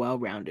more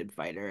well-rounded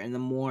fighter and the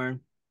more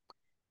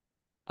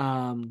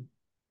um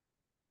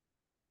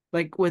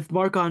like with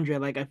Marc Andre,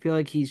 like I feel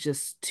like he's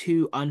just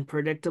too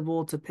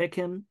unpredictable to pick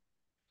him.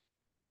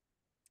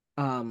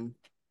 Um,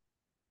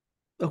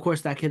 of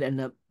course that could end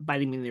up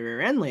biting me in the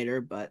rear end later,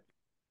 but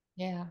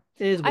Yeah.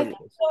 it is I what it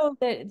think is. though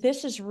that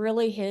this is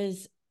really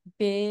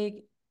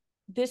big,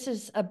 this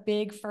is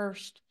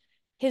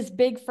his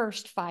big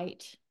first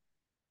fight.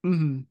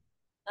 Hmm.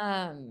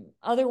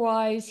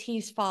 Otherwise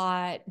he's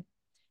fought,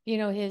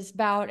 his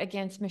bout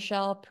against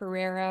Michelle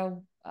Pereira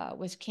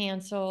was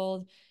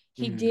canceled.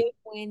 He Hmm. did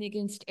win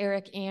against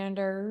Eric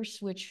Anders,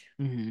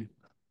 Hmm.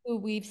 who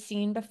we've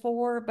seen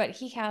before, but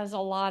he has a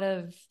lot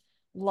of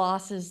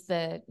losses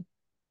that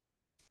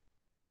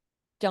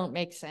don't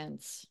make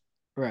sense.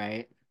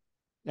 Right.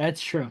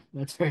 That's true.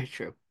 That's very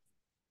true.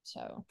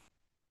 So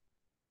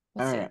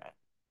we'll All see. right.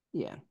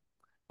 Yeah.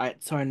 All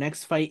right. So our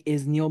next fight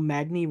is Neil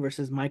Magny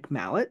versus Mike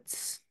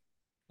Malletts.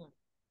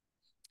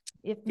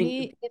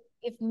 Think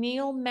If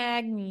Neil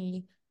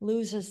Magny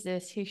loses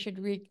this, he should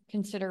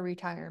reconsider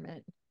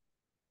retirement.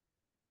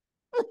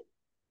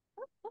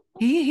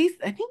 he's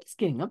I think he's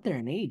getting up there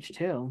in age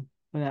too,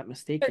 if I'm not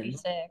mistaken.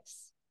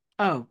 36.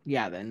 Oh,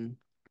 yeah, then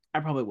I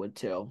probably would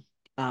too.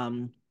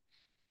 Um,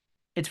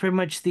 it's pretty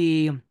much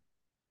the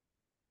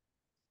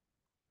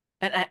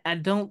and I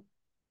don't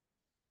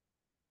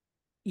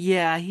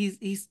yeah,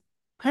 he's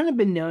kind of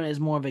been known as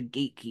more of a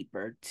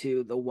gatekeeper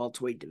to the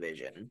welterweight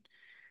division.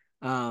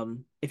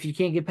 If you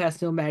can't get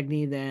past Neil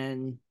Magny,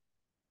 then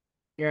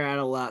you're out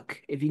of luck.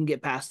 If you can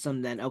get past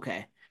him, then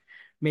okay.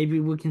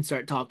 Maybe we can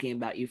start talking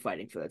about you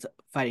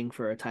fighting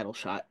for a title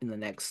shot in the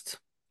next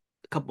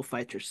couple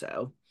fights or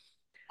so.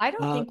 I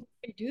don't Uh, think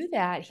we can do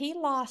that. He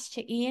lost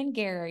to Ian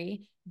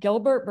Gary,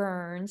 Gilbert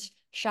Burns,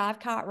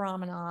 Shavkat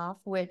Ramanov,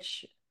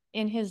 which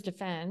in his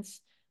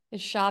defense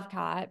is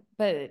Shavkat,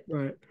 but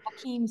right.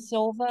 Joaquim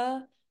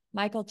Silva,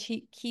 Michael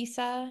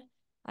Kisa,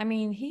 I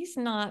mean, he's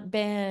not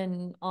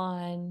been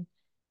on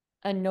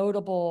a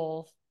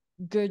notable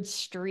good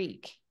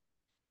streak.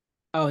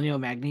 Oh, Neil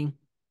Magny.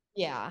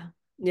 Yeah.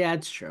 Yeah,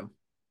 it's true.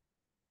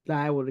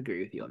 I would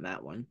agree with you on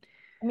that one.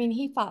 I mean,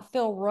 he fought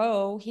Phil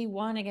Rowe. He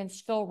won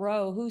against Phil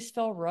Rowe. Who's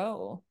Phil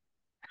Rowe?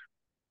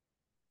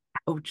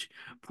 Ouch.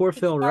 Poor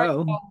Phil Sorry,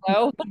 Rowe. Phil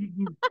Rowe.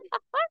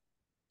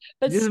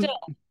 But Just, still.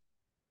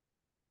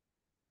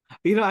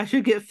 I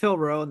should get Phil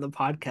Rowe on the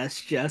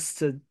podcast just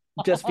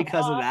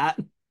because of that.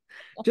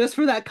 Just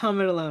for that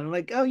comment alone. I'm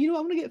like, oh, I'm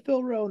gonna get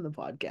Phil Rowe on the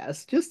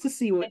podcast just to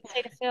see what I'd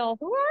say to Phil,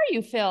 who are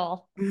you,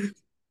 Phil?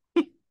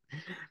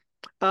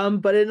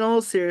 but in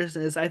all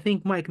seriousness, I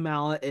think Mike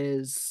Mallet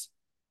is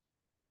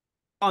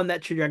on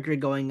that trajectory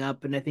going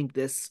up, and I think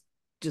this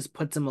just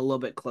puts him a little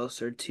bit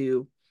closer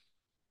to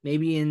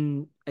maybe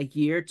in a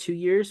year, 2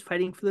 years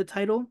fighting for the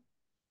title.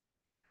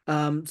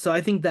 So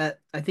I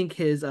think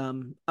his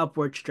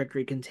upward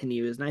trajectory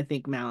continues, and I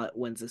think Mallet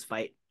wins this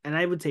fight. And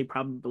I would say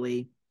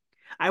probably,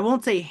 I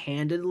won't say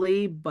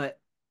handedly, but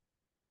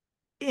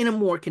in a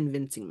more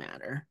convincing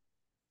manner.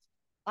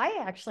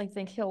 I actually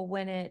think he'll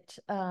win it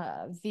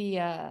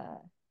via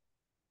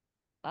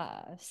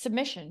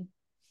submission.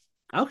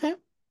 Okay,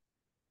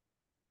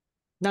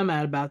 not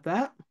mad about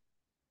that.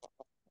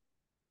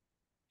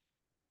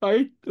 All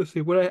right, let's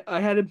see what I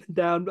had him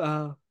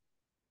down.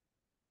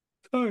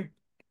 Sorry,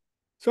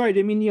 sorry,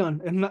 didn't mean to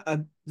yawn.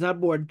 I'm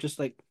not bored. Just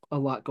like a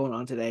lot going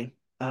on today.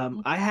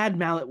 I had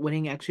Mallet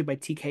winning actually by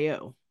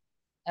TKO.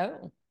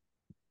 Oh,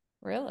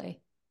 really?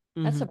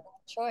 That's a Hmm. bold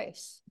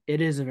choice.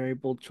 It is a very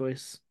bold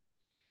choice,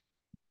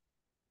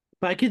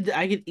 but I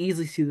could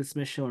easily see the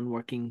submission one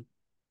working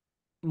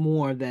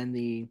more than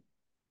the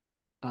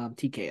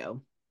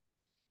TKO.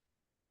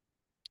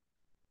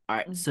 All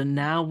right, Mhm. so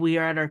now we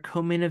are at our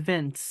co-main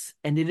events,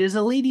 and it is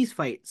a ladies'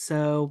 fight.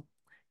 So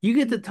you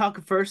get to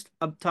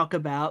talk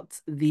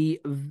about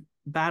the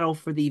battle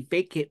for the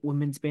vacant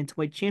women's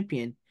bantamweight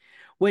champion.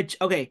 Which,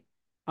 okay,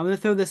 I'm gonna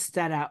throw this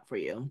stat out for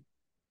you.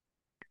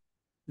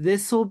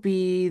 This will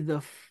be the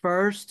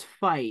first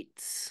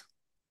fight.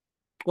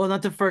 Well,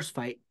 not the first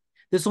fight.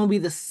 This will be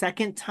the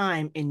second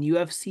time in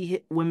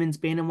UFC women's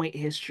bantamweight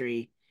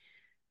history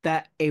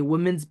that a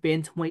women's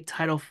bantamweight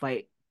title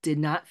fight did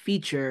not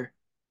feature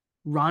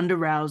Ronda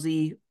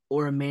Rousey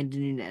or Amanda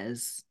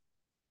Nunes.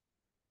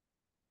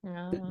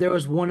 There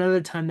was Um, one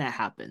other time that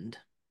happened.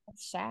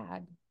 that's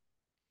sad.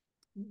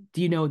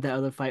 Do you know what that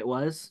other fight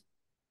was?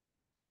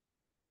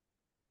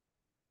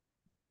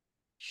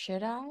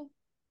 Should I?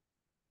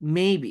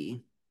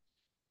 Maybe.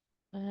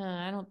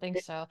 I don't think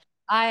so.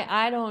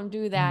 I don't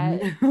do that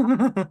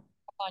The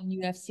on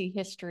UFC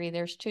history.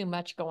 There's too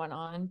much going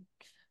on.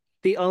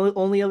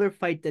 only other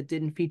fight that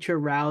didn't feature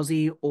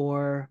Rousey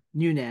or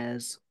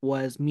Nunes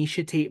was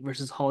Misha Tate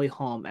versus Holly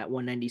Holm at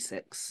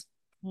 196.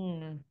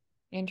 Hmm.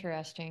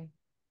 Interesting.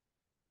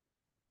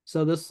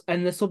 So this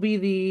will be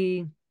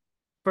the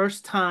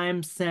first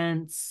time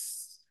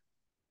since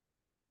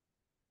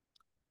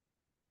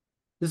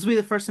this will be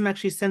the first time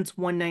actually since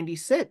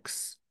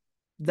 196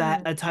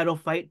 that Hmm. a title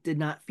fight did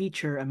not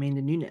feature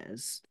Amanda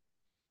Nunes.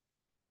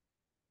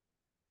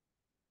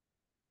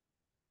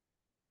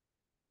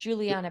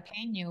 Juliana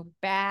Pena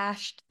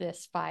bashed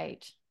this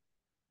fight.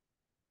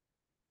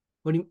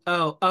 What do you?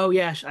 Oh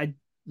yeah,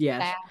 yeah.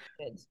 Bashed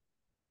it.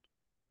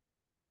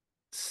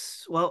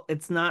 Well,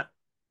 it's not.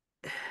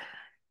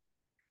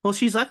 Well,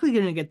 she's likely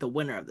going to get the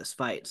winner of this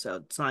fight, so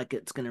it's not like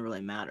it's going to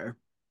really matter.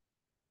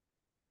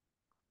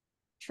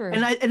 True.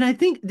 And I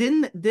think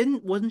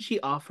didn't wasn't she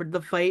offered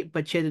the fight,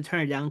 but she had to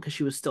turn it down because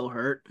she was still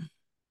hurt.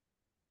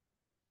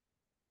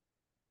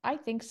 I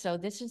think so.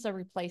 This is a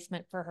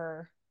replacement for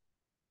her.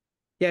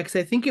 Yeah, because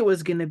I think it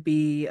was going to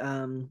be,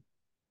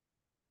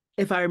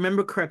 if I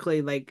remember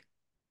correctly, like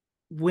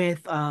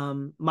with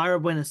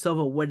Mayra Bueno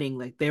Silva winning,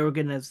 like they were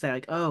going to say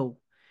like, oh,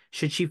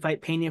 should she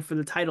fight Pena for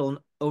the title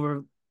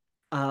over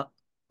uh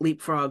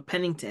Leapfrog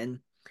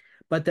Pennington?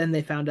 But then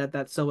they found out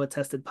that Silva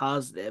tested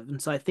positive,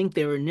 and so I think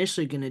they were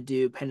initially going to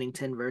do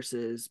Pennington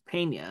versus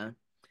Pena,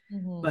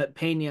 Hmm. but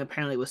Pena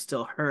apparently was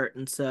still hurt,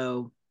 and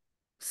so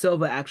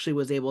Silva actually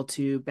was able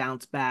to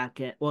bounce back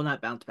and well,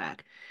 not bounce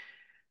back.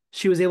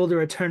 She was able to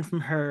return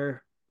from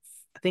her,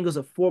 I think it was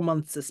a 4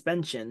 month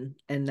suspension,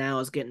 and now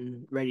is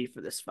getting ready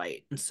for this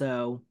fight. And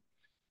so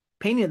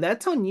Pena,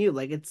 that's on you.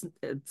 Like it's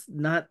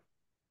not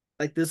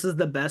like this is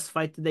the best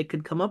fight that they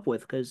could come up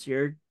with because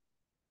you're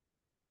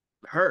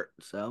hurt.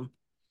 So,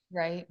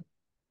 Right.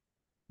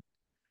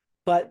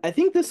 but I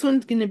think this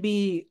one's gonna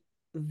be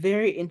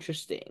very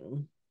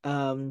interesting.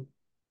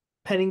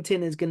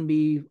 Pennington is gonna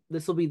be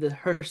this will be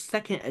her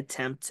second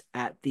attempt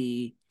at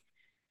the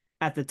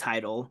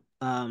title.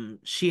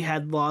 She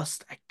had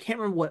lost, I can't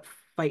remember what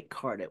fight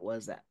card it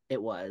was.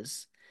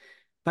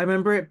 But I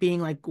remember it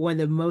being like one of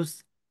the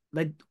most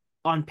like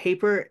on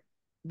paper,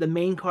 the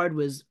main card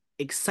was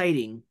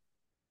exciting,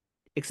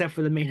 except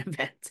for the main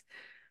event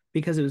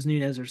because it was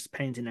Nunes versus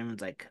Pennington.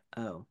 Everyone's like,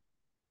 oh,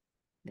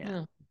 yeah.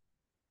 Hmm.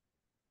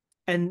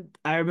 And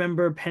I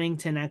remember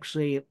Pennington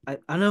actually, I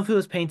don't know if it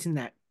was Pennington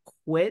that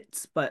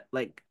quit, but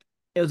like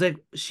it was like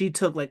she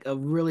took like a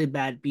really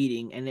bad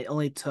beating, and it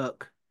only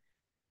took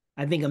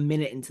I think a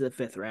minute into the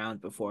fifth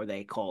round before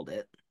they called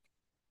it.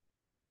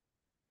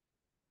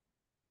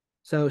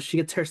 So she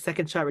gets her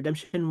second shot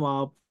redemption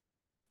while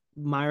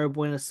Mayra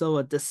Bueno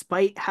Silva,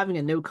 despite having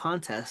a no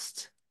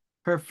contest,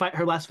 her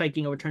last fight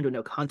being overturned to a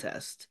no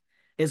contest,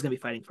 is going to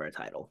be fighting for a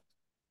title,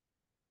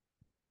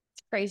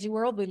 It's a crazy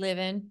world we live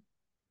in.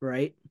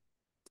 right?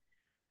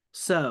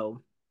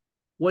 So,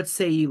 what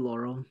say you,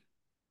 Laurel?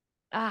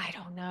 I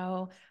don't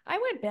know. I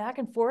went back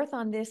and forth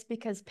on this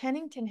because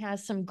Pennington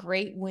has some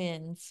great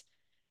wins.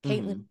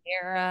 Caitlin Hmm.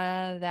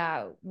 Vera,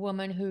 that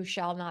woman who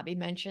shall not be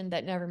mentioned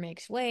that never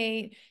makes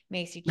weight,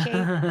 Macy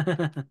Chase.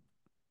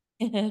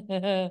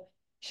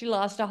 She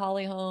lost to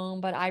Holly Holm,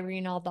 but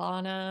Irene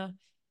Aldana,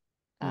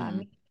 Hmm.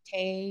 Mia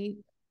Tate,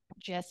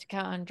 Jessica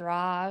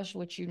Andrade,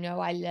 which you know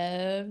I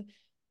love.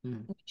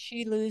 Hmm.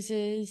 She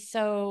loses.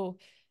 So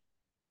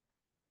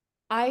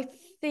I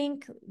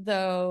think,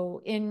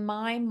 though, in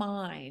my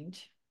mind,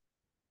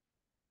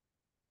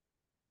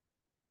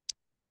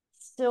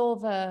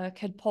 Silva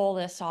could pull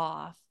this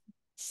off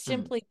Hmm.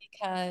 simply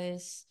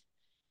because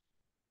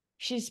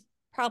she's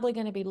probably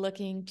going to be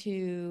looking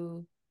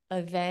to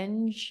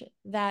avenge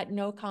that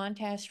no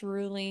contest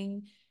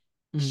ruling.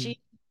 Hmm.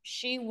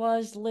 She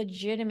was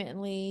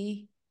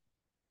legitimately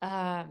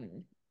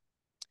um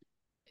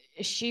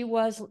she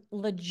was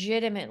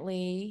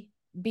legitimately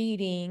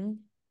beating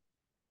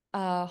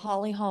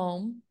Holly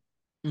Holm.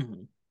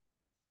 Hmm.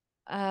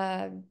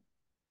 Uh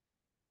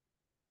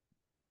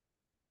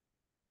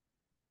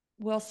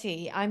we'll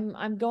see.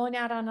 I'm going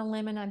out on a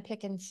limb and I'm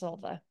picking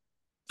Silva.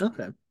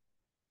 Okay.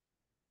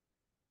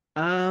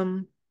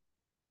 Um,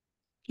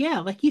 yeah,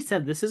 like you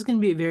said, this is going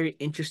to be a very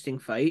interesting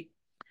fight.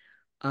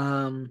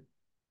 Um,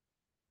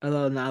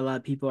 although not a lot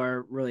of people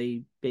are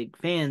really big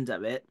fans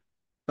of it,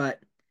 but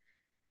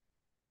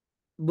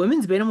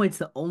women's bantamweight's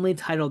the only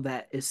title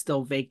that is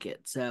still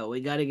vacant, so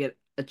we got to get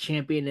a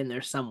champion in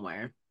there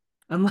somewhere.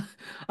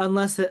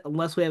 Unless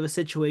unless we have a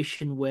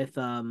situation with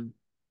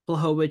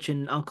Blachowicz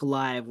and Uncle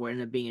Live where it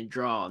ended up being a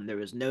draw and there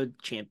was no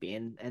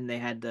champion and they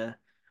had to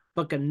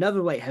book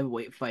another light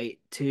heavyweight fight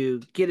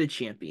to get a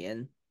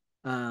champion.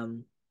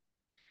 Um,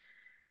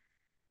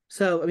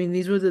 so I mean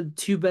these were the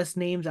two best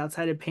names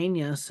outside of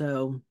Pena,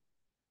 so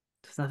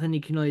there's nothing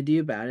you can really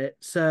do about it.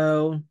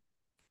 So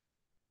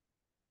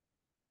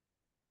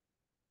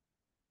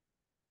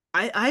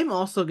I'm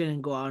also gonna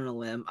go out on a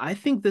limb. I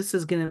think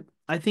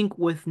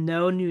with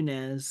no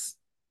Nunes,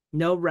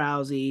 no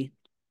Rousey,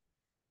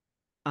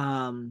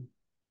 um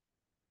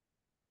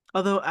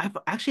although I've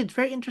actually it's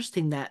very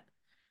interesting that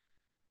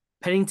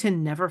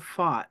Pennington never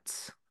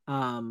fought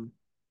Ronda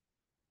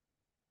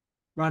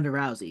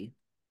Rousey.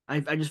 I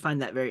just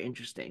find that very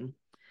interesting.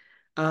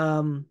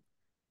 Um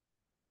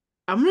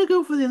I'm gonna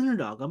go for the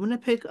underdog. I'm gonna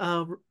pick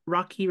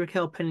Rocky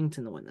Raquel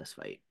Pennington to win this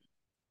fight.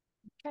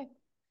 Okay.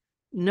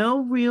 No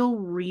real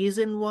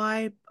reason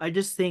why. I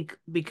just think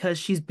because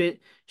she's been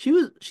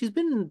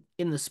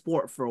in the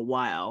sport for a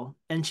while,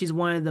 and she's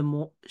one of the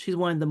more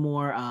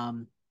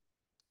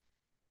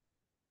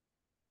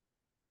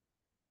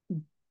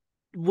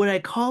would I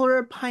call her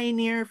a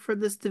pioneer for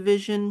this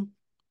division?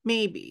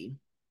 Maybe.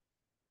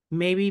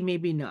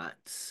 Maybe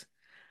not.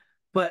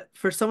 But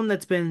for someone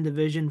that's been in the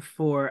division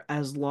for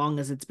as long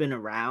as it's been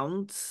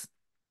around,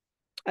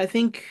 I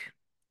think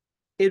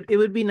it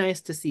would be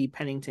nice to see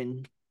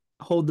Pennington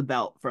hold the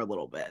belt for a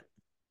little bit.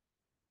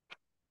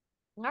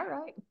 All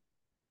right.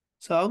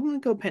 So I'm gonna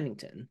go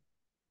Pennington.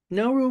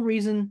 No real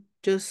reason,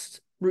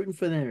 just rooting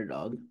for the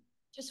underdog.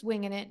 Just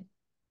winging it.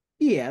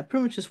 Yeah,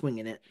 pretty much just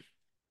winging it.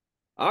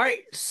 All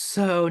right,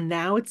 so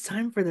now it's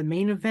time for the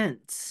main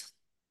event.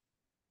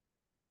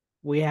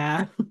 We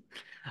have,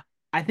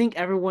 I think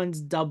everyone's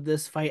dubbed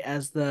this fight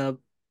as the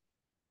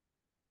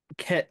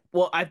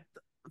well,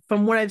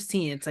 from what I've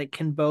seen, it's like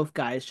can both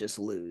guys just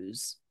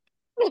lose?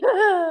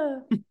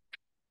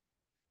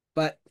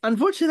 But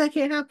unfortunately, that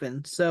can't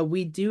happen. So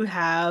we do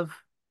have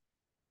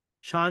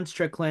Sean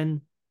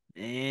Strickland,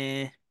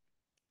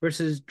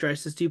 versus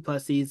Dresses Du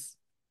Plessis.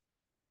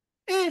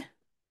 Eh,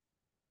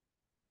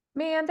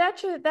 Man,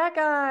 that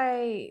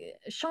guy,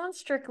 Sean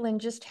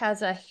Strickland, just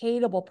has a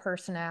hateable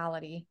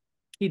personality.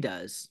 he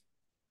does.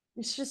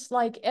 It's just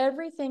like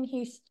everything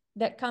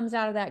that comes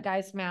out of that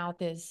guy's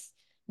mouth is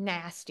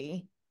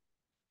nasty.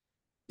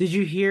 Did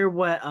you hear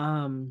what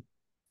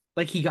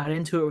like he got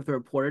into it with a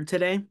reporter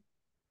today?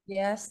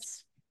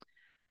 Yes.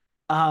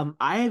 I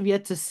have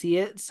yet to see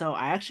it, so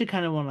I actually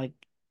kind of want to like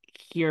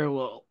hear a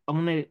little. I'm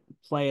gonna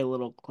play a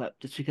little clip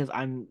just because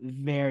I'm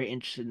very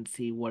interested to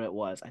see what it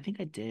was. I think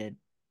I did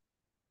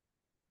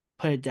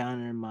put it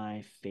down in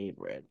my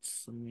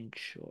favorites. Let me make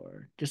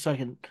sure, just so I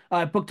can.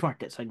 I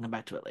bookmarked it so I can come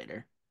back to it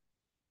later.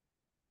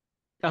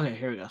 Okay,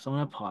 here we go. So I'm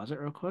gonna pause it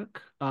real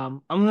quick.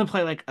 I'm gonna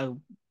play like a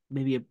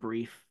maybe a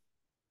brief.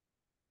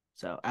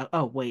 So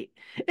oh wait,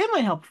 it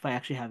might help if I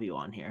actually have you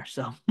on here.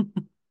 So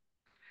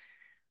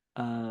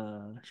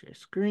share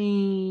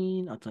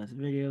screen. I'll the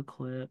video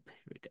clip.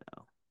 Here we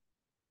go.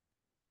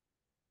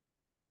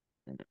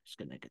 And I'm just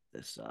gonna get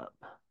this up.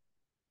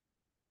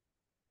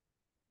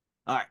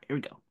 All right, here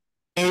we go.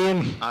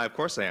 Canadian? Of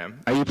course I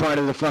am. Are you part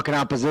of the fucking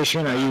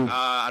opposition? Are you?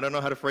 I don't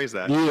know how to phrase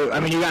that. I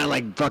mean, you got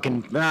like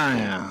fucking.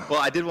 Yeah.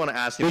 Well, I did want to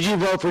ask you. Did you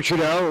vote for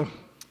Trudeau?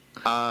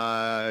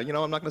 I'm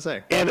not going to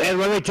say. And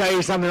let me tell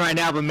you something right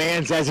now. If a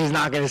man says he's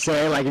not going to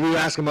say, like, if you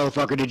ask a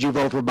motherfucker, did you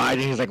vote for Biden?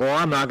 He's like, well,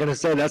 I'm not going to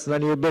say. That's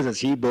none of your business.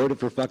 He voted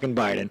for fucking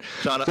Biden.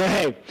 Sean, so,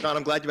 hey. Sean,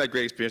 I'm glad you had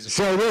great experiences.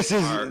 So this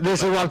is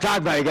what I'm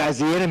talking about, you guys.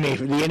 The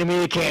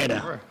enemy of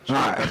Canada. Sure. All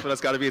right. That's what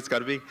it's got to be. It's got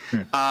to be.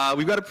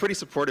 We've got a pretty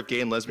supportive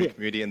gay and lesbian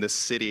community in this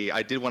city.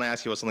 I did want to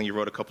ask you about something you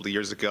wrote a couple of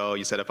years ago.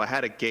 You said, if I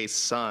had a gay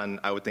son,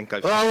 I would think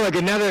I'd... Oh, look,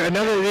 another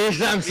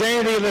I'm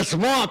saying to you, the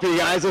swamp, you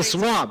guys, the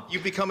swamp. You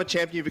become a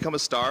champion, you become a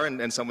star,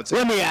 and some would say...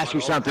 Let me ask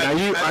you something. Are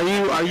you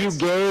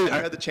gay? Have you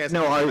had the chance to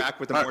interact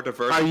with a more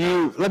diverse... Are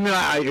you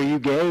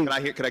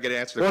gay? Could I get an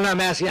answer? Well,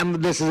 I'm asking.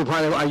 This is a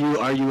part of.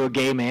 Are you a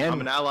gay man? I'm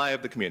an ally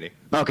of the community.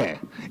 Okay.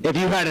 If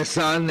you had a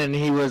son and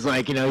he was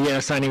like, you had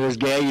a son, he was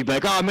gay, you'd be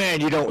like, oh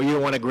man, you don't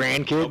want a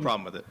grandkid? No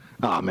problem with it.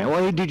 Oh man,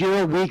 well, dude,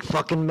 you're a weak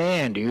fucking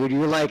man, dude.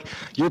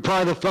 You're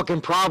part of the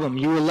fucking problem.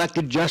 You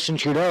elected Justin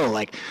Trudeau,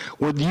 like,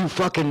 when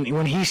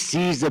he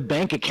sees the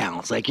bank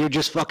accounts, like, you're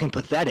just fucking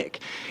pathetic.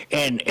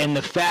 And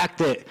the fact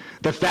that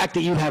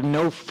you have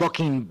no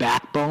fucking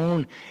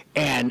backbone,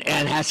 and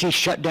has he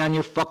shut down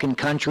your fucking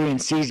country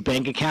and seized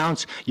bank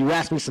accounts? You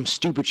ask me some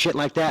stupid shit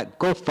like that?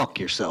 Go fuck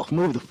yourself.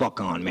 Move the fuck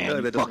on, man.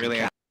 Really, that doesn't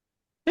really I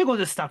think we'll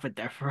just stop it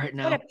there for right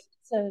now. What a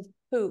piece of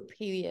poop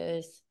he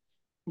is.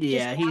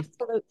 Yeah, he's an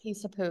absolute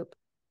piece of poop.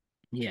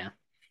 Yeah.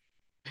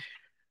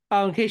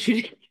 Oh, in case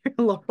you didn't hear,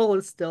 Laurel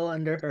is still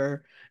under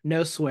her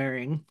no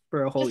swearing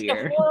for a whole Just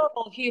year. a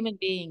horrible human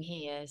being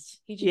he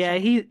is.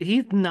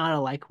 He's not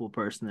a likable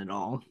person at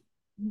all.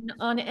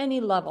 On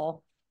any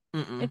level.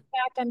 Mm-mm. In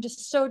fact, I'm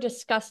just so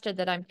disgusted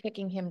that I'm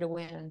picking him to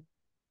win.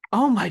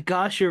 Oh my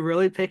gosh, you're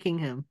really picking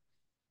him.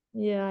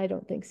 Yeah, I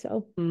don't think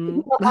so.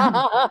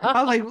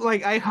 I was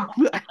like, I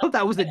hope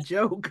that was a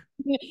joke.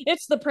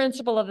 It's the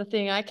principle of the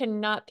thing. I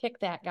cannot pick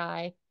that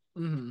guy.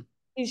 Mm-hmm.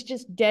 He's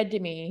just dead to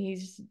me.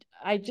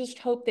 I just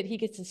hope that he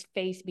gets his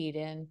face beat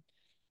in.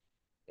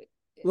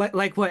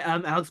 Like what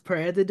Alex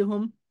Pereira did to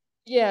him?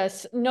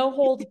 Yes, no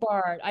holds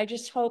barred. I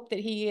just hope that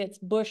he gets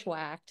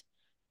bushwhacked.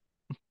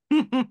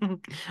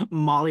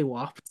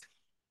 Mollywopped.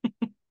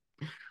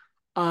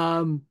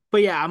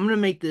 But yeah, I'm gonna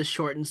make this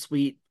short and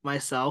sweet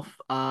myself.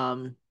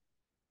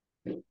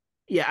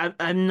 Yeah,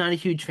 I'm not a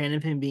huge fan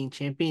of him being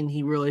champion.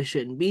 He really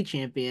shouldn't be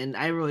champion.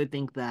 I really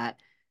think that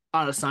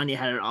Adesanya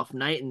had an off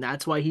night, and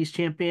that's why he's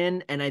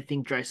champion. And I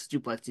think Dries Du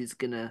Plessis is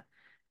gonna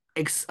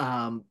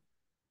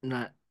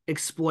not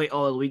exploit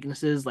all the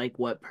weaknesses like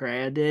what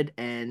Pereira did,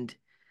 and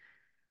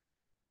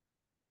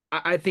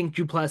I think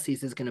Du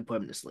Plessis is gonna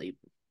put him to sleep.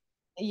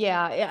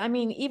 Yeah, I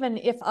mean, even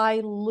if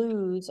I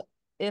lose,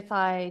 if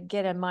I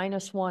get a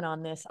 -1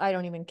 on this, I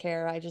don't even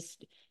care.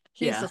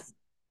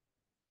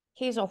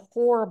 He's a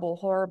horrible,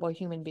 horrible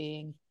human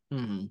being.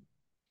 Mm-hmm.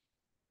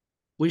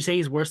 Would you say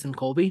he's worse than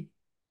Colby?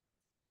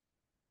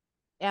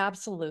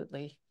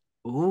 Absolutely.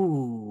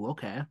 Ooh,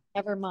 okay.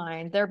 Never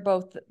mind. They're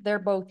both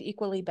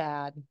equally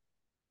bad.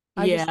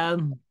 I just Yeah.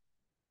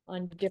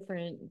 on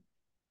different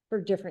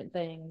for different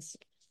things.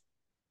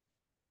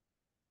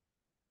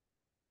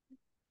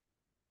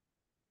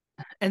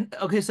 And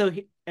okay, so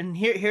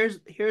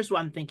here's what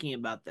I'm thinking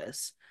about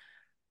this.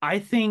 I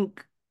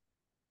think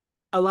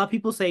a lot of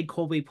people say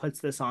Colby puts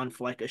this on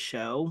for like a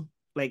show.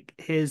 Like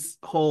his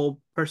whole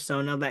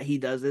persona that he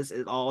does this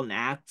is all an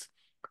act,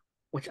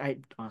 which I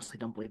honestly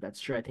don't believe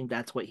that's true. I think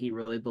that's what he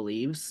really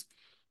believes.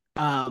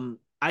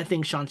 I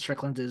think Sean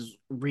Strickland is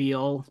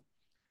real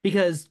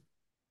because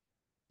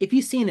if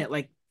you've seen it,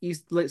 like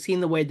you've seen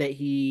the way that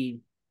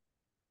he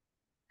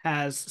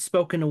has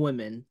spoken to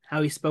women,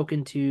 how he's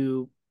spoken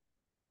to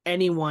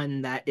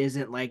anyone that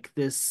isn't like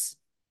this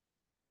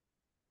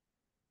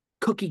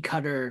cookie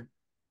cutter.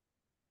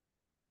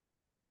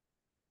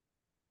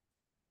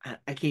 I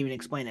can't even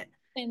explain it.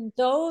 And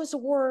those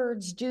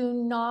words do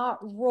not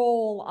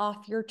roll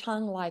off your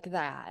tongue like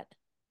that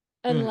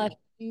unless Mhm.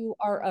 you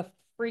are a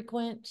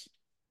frequent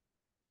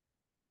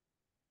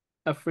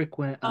A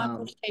frequent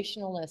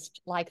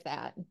conversationalist like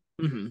that.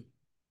 mhm.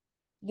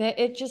 That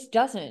it just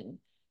doesn't.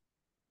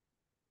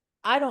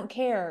 I don't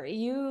care.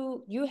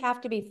 You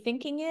have to be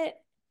thinking it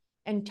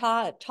and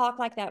talk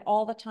like that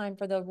all the time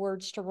for the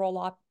words to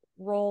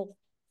roll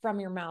from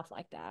your mouth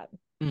like that.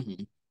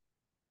 Mhm.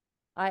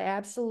 I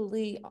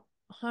absolutely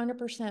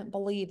 100%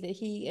 believe that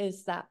he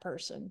is that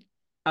person.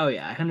 Oh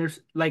yeah,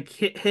 like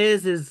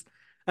his is.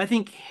 I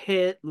think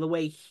the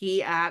way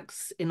he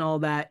acts and all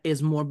that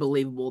is more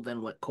believable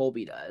than what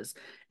Colby does.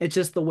 It's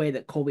just the way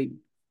that Colby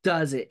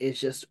does it is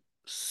just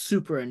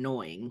super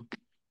annoying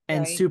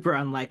and Right. super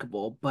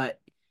unlikable. But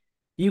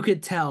you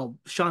could tell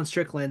Sean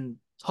Strickland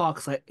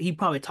talks like he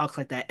probably talks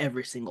like that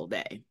every single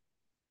day.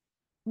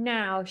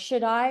 Now,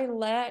 should I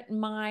let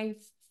my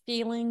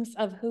feelings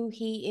of who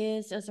he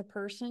is as a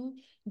person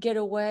get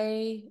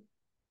away,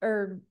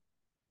 or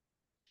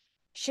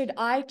should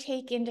I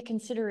take into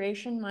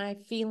consideration my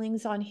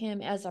feelings on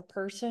him as a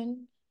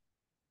person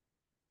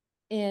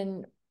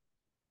in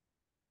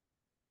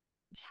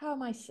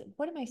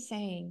what am I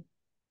saying?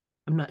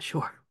 I'm not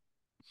sure.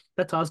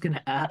 That's all I was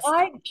gonna ask.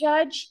 I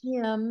judge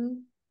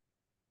him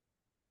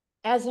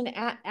as an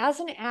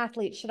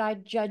athlete, should I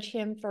judge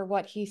him for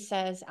what he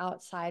says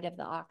outside of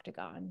the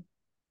octagon?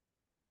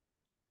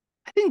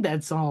 I think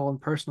that's all in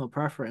personal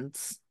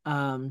preference.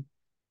 I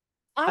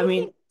I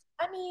mean, think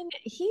I mean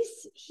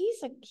he's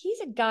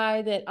a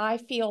guy that I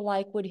feel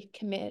like would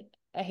commit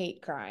a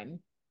hate crime.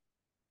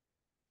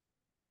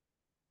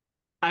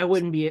 I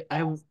wouldn't be.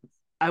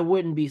 I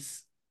wouldn't be.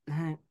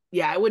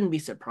 Yeah, I wouldn't be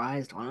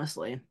surprised,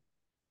 honestly.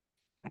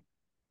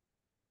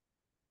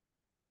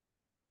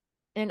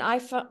 And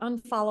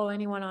unfollow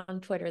anyone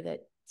on Twitter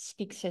that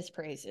speaks his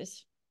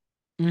praises.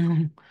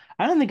 Mhm.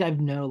 I don't think I've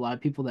known a lot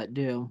of people that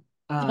do.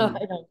 I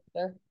don't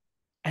either.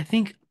 I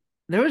think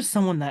there was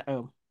someone that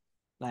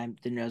I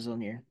didn't know was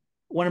on here.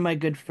 One of my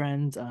good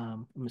friends. Let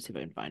me see if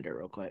I can find her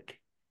real quick.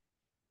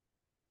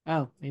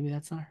 Oh, maybe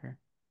that's not her.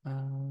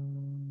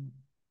 Um,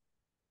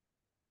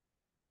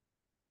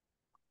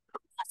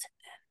 what's it?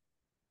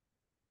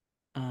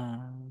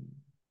 Um,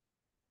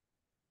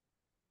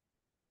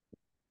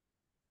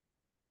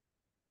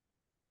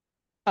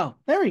 oh,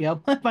 there we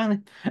go.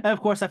 Finally, of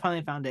course, I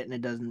finally found it, and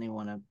it doesn't even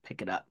want to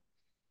pick it up.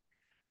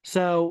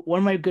 So one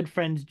of my good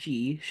friends,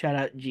 G, shout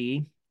out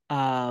G.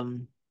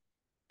 Um,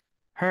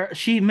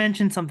 she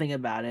mentioned something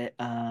about it.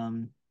 If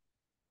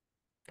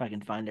I can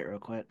find it real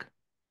quick.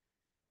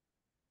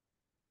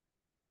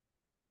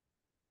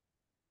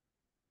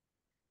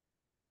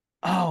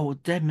 Oh,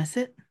 did I miss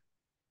it?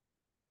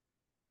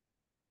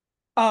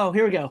 Oh,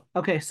 here we go.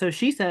 Okay, so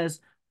she says,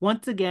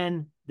 once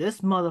again,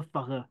 this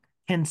motherfucker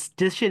can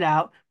dish it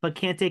out, but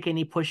can't take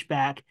any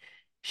pushback.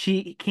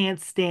 She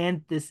can't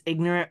stand this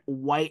ignorant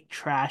white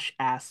trash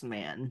ass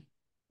man.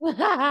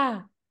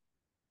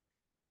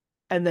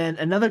 And then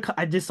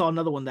I just saw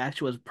another one that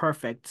actually was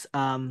perfect.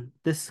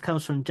 This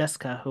comes from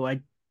Jessica, who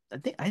I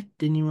think I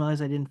didn't even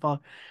realize I didn't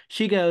follow.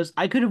 She goes,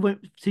 I could have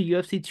went to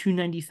UFC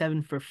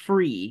 297 for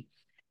free,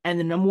 and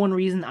the number one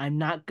reason I'm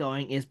not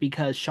going is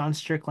because Sean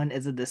Strickland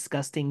is a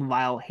disgusting,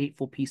 vile,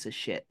 hateful piece of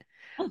shit.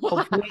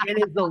 Hopefully, it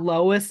is the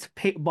lowest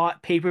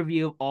bought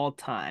pay-per-view of all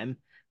time.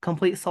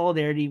 Complete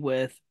solidarity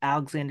with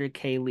Alexander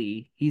K.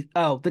 Lee. He's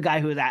the guy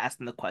who was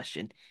asking the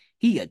question.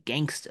 He a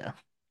gangster.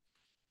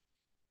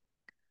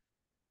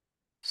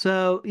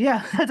 So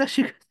yeah, that's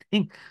actually a good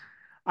thing.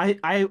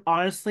 I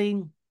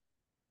honestly,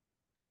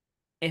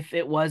 if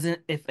it wasn't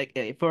if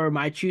like for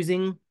my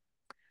choosing,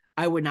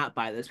 I would not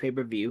buy this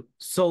pay-per-view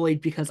solely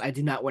because I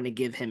do not want to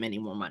give him any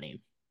more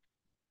money.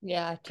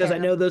 Yeah, Because I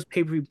terrible. know those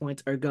pay-per-view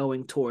points are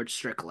going towards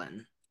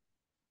Strickland.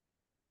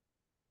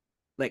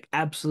 Like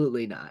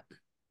absolutely not.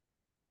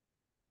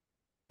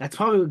 That's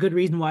probably a good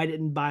reason why I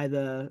didn't buy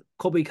the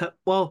Colby Cup.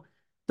 Well,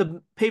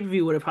 the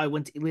pay-per-view would have probably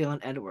went to Leon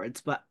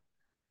Edwards, but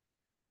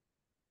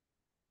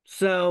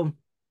so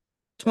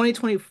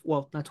 2020,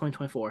 well, not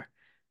 2024.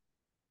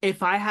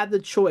 If I had the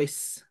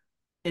choice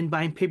in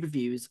buying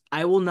pay-per-views,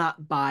 I will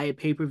not buy a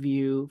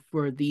pay-per-view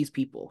for these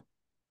people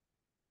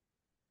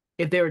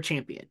if they were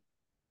champion.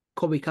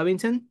 Colby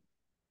Covington,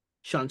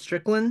 Sean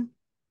Strickland,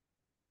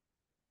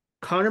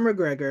 Conor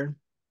McGregor,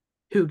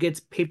 who gets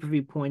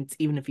pay-per-view points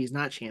even if he's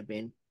not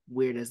champion.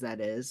 Weird as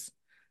that is.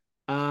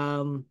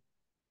 Um,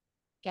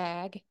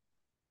 Gag.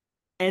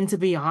 and to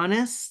be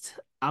honest,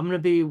 I'm gonna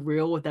be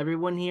real with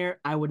everyone here.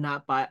 I would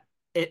not buy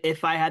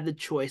if I had the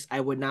choice, I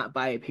would not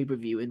buy a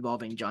pay-per-view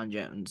involving John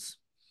Jones.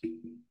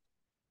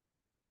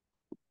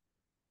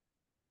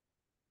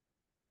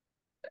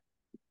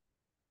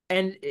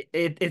 And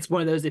it's one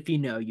of those, if you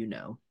know, you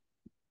know.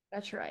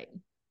 That's right.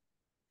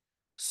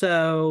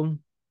 So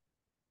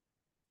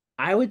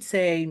I would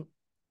say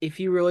if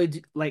you really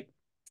do, like,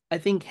 I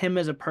think him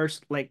as a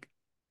person, like,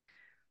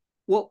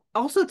 well,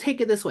 also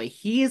take it this way.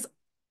 He is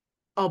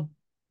a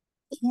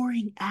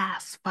boring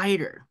ass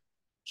fighter.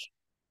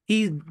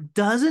 He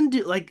doesn't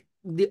do like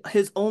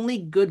his only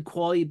good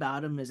quality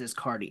about him is his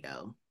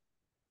cardio.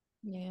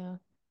 Yeah.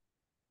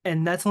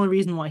 And that's the only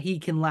reason why he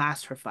can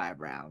last for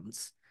 5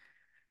 rounds.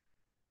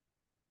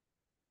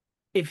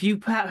 If you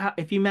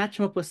match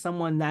him up with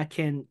someone that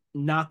can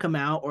knock him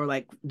out or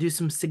like do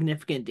some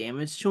significant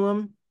damage to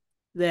him,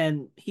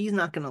 then he's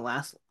not gonna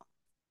last.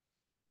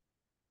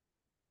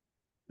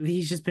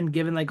 He's just been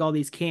given like all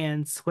these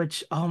cans,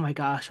 which oh my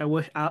gosh, I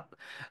wish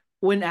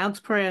when Alex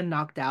Pereira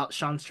knocked out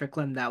Sean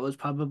Strickland, that was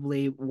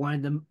probably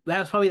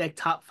like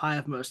top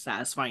 5 most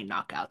satisfying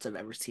knockouts I've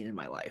ever seen in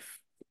my life.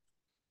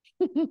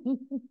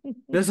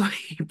 This like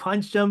he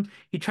punched him,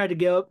 he tried to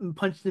go up and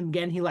punched him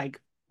again, he like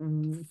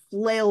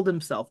flailed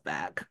himself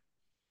back.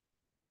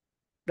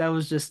 That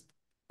was just,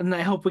 and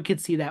I hope we could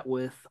see that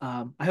with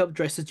I hope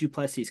Dresses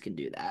Duplessis can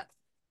do that.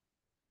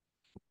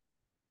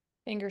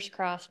 Fingers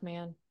crossed,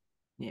 man.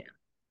 Yeah.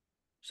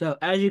 So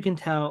as you can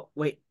tell,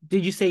 wait,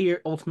 did you say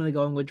you're ultimately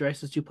going with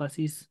Dresses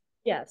Duplessis?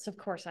 Yes, of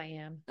course I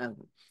am.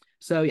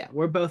 So yeah,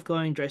 we're both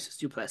going Dresses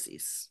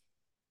Duplessis.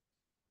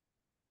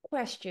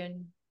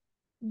 Question.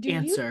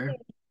 Answer.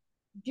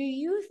 Do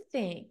you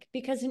think,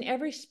 because in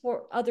every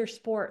other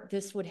sport,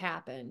 this would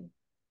happen,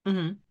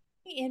 Mm-hmm.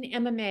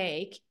 in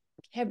MMA,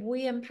 have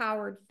we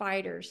empowered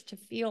fighters to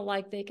feel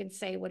like they can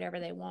say whatever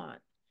they want?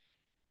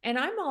 And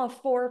I'm all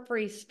for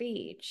free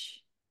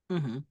speech.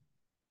 Mm-hmm.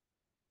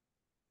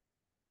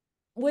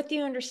 With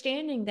the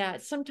understanding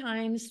that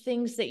sometimes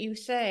things that you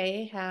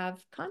say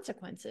have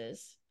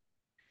consequences.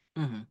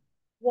 Mm-hmm.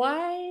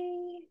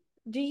 Why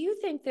do you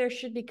think there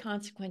should be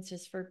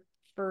consequences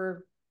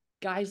for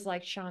guys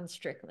like Sean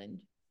Strickland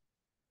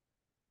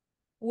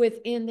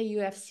within the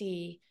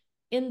UFC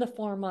in the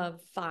form of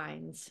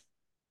fines?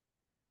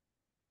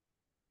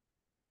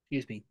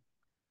 Excuse me.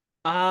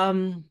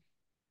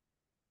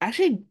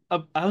 Actually,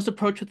 I was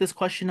approached with this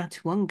question not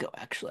too long ago,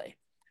 actually.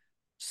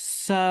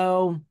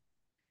 So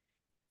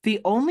the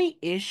only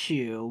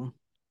issue,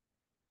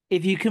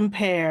 if you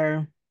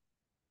compare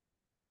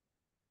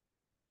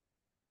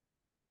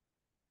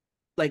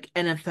like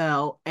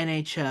NFL,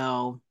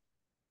 NHL,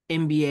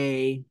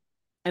 NBA,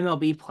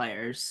 MLB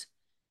players,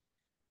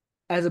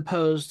 as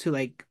opposed to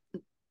like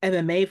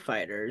MMA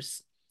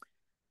fighters,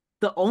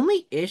 the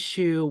only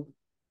issue,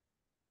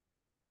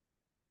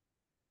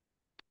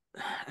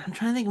 I'm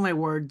trying to think of my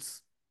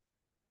words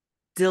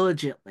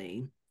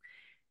diligently.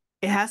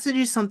 It has to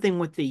do something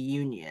with the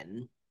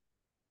union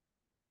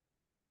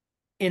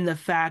in the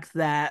fact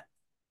that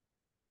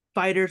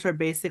fighters are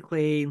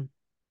basically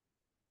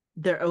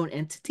their own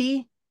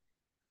entity.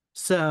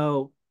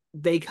 So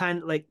they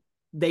kind of like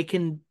they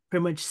can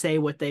pretty much say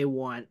what they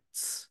want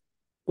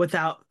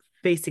without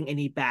facing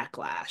any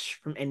backlash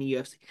from any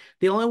UFC.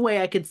 The only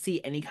way I could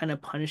see any kind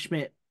of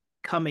punishment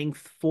coming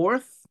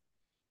forth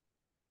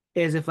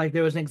is if like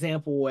there was an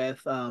example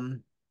with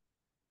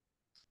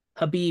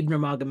Habib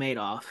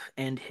Nurmagomedov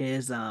and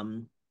his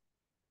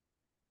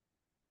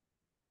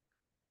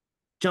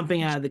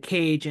jumping out of the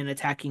cage and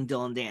attacking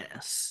Dylan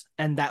Dennis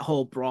and that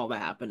whole brawl that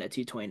happened at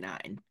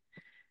 229.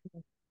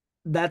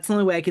 That's the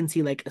only way I can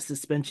see like a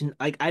suspension.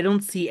 Like I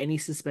don't see any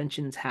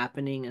suspensions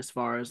happening as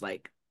far as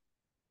like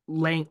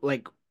length,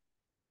 like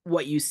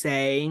what you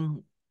say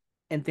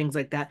and things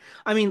like that.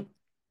 I mean,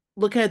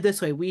 look at it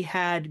this way: we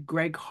had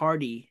Greg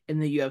Hardy in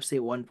the UFC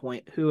at one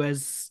point, who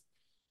has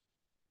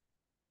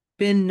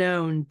been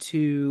known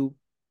to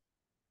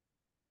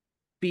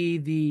be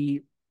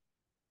the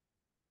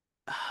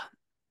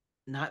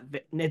not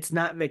it's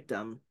not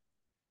victim.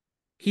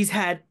 He's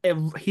had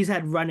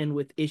run-in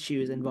with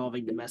issues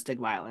involving domestic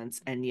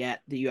violence, and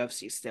yet the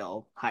UFC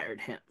still hired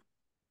him.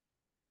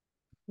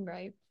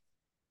 Right.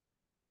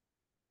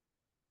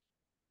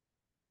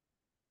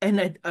 And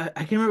I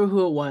can't remember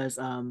who it was.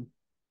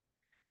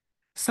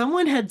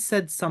 Someone had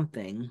said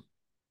something,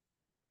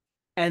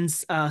 and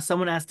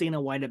someone asked Dana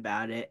White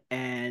about it,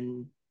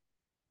 and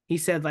he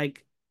said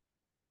like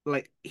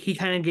he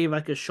kind of gave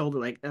like a shoulder,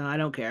 like I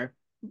don't care.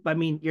 But I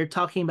mean, you're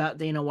talking about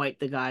Dana White,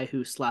 the guy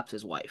who slaps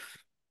his wife.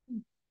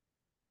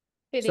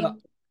 So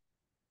Hitting.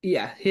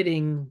 yeah,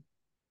 hitting,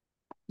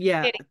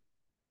 yeah, Hitting.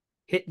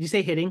 Hit? You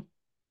say hitting?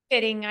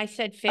 Fitting. I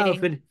said Oh,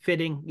 fitting.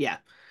 fitting. Yeah.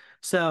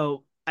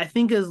 So I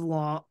think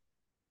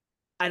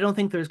I don't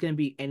think there's going to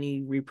be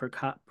any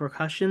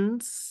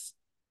repercussions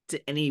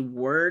to any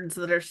words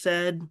that are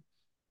said.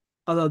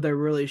 Although there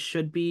really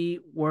should be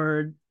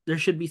there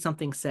should be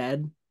something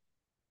said.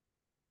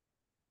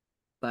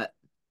 But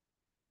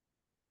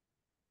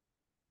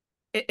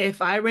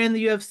if I ran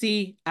the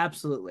UFC,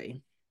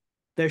 absolutely.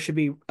 There should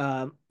be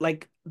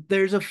like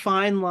there's a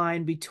fine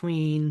line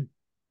between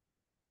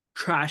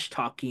trash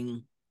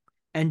talking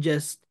and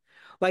just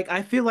like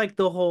I feel like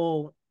the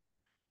whole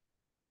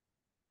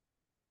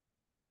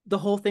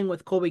thing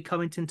with Colby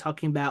Covington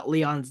talking about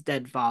Leon's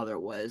dead father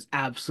was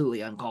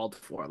absolutely uncalled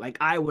for. Like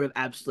I would have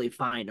absolutely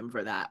fined him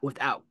for that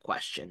without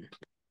question.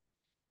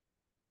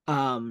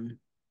 Um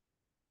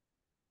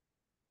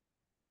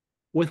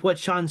with what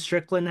Sean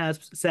Strickland has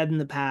said in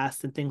the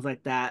past and things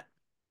like that,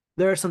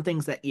 there are some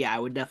things that yeah, I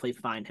would definitely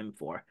fine him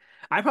for.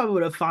 I probably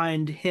would have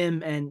fined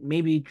him and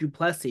maybe Drew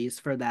Plessis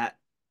for that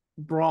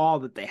brawl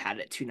that they had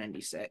at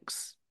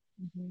 296.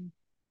 Mm-hmm.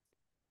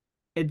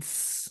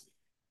 It's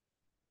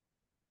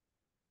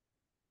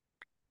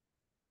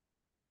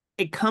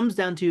it comes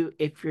down to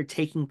if you're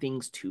taking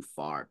things too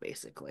far,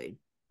 basically.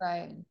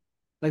 Right.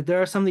 Like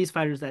there are some of these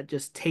fighters that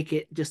just take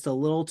it just a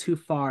little too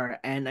far,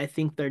 and I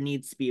think there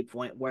needs to be a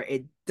point where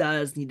it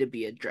does need to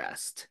be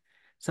addressed.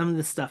 Some of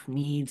this stuff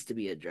needs to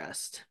be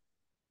addressed.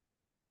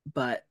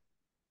 But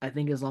I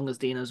think as long as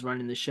Dana's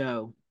running the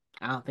show,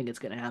 I don't think it's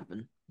gonna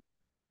happen.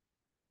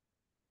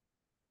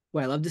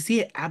 Well, I love to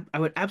see it. I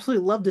would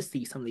absolutely love to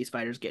see some of these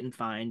fighters getting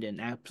fined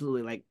and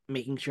absolutely like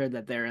making sure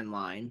that they're in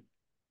line.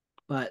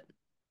 But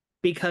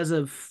because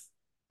of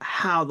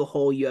how the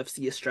whole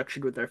UFC is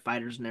structured with their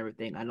fighters and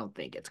everything, I don't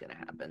think it's gonna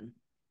happen.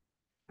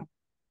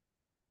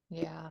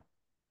 Yeah.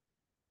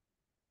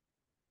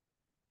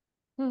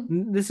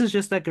 Hmm. This is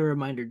just like a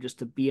reminder just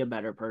to be a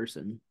better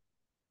person.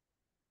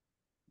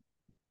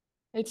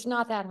 It's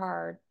not that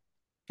hard.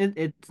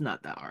 It's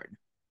not that hard.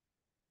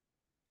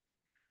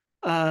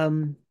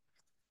 Um,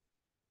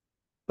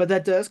 but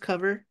that does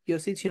cover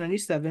UFC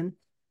 297.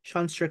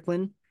 Sean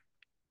Strickland,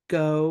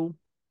 go,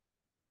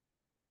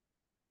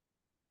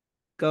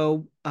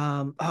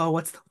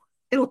 what's the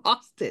I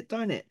lost it,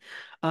 darn it.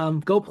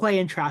 Go play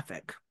in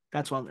traffic.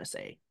 That's what I'm gonna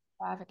say.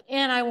 Traffic.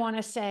 And I want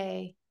to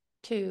say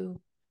too,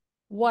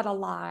 what a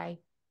lie.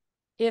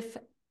 If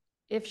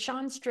if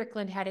Sean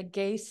Strickland had a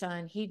gay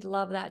son, he'd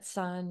love that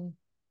son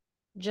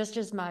just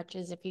as much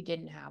as if he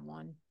didn't have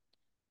one.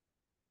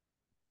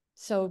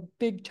 So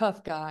big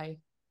tough guy.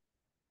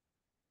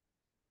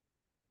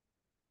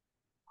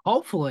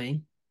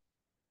 Hopefully,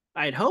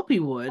 I'd hope he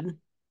would.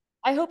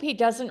 I hope he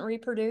doesn't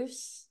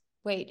reproduce.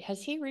 Wait,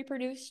 has he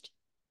reproduced?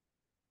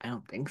 I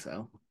don't think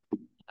so.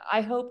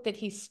 I hope that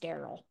he's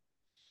sterile.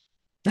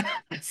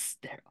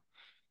 Sterile.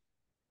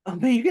 Oh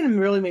man, you're gonna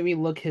really make me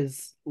look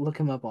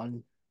him up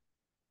on.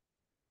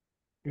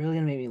 You're really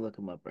gonna make me look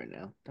him up right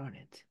now. Darn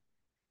it.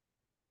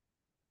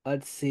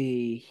 Let's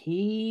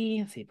see.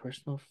 Let's see,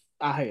 personal.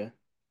 Here you go.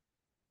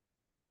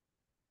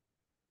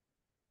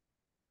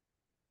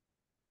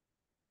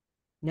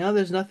 No,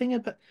 there's nothing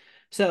about.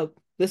 So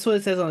this is what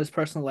it says on his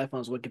personal life on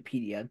his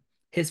Wikipedia.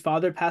 His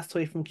father passed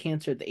away from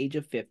cancer at the age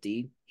of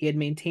 50. He had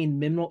maintained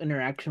minimal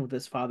interaction with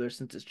his father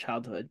since his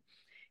childhood.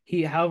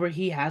 However,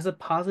 he has a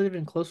positive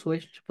and close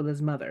relationship with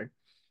his mother.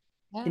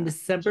 In Yeah.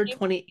 December He must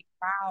 20 be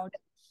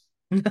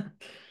proud.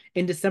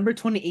 In December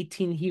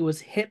 2018, he was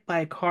hit by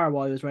a car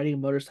while he was riding a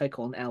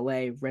motorcycle in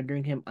LA,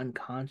 rendering him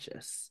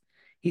unconscious.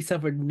 He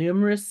suffered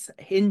numerous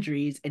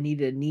injuries and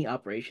needed a knee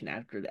operation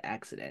after the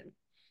accident.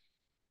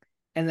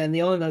 And then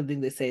the only other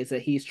thing they say is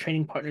that he's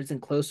training partners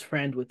and close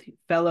friend with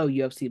fellow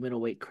UFC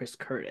middleweight Chris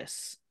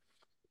Curtis.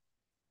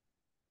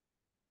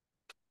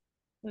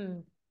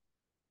 Hmm.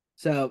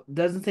 So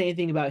doesn't say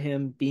anything about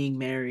him being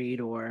married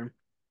or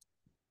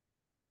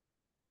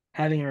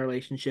having a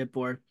relationship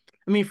or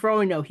I mean, for all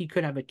we know, he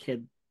could have a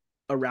kid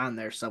around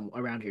here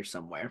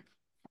somewhere.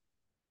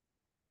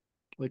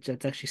 Which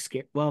that's actually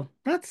scary. Well,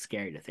 not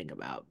scary to think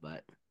about,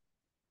 but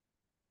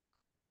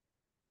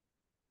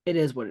it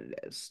is what it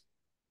is.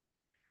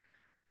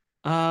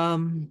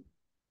 Um,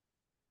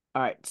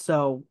 all right,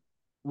 so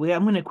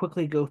I'm gonna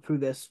quickly go through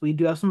this. We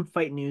do have some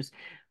fight news.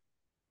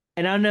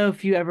 And I don't know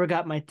if you ever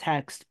got my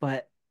text,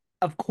 but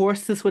of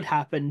course this would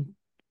happen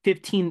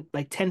 10,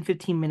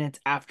 15 minutes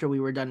after we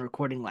were done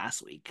recording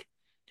last week.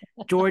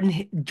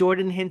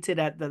 Jordan hinted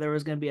at that there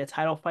was going to be a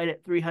title fight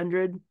at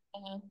 300,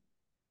 Uh-huh.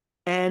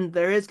 and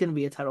there is going to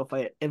be a title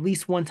fight, at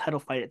least one title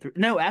fight at 3.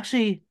 No,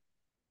 actually,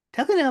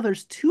 technically now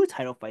there's two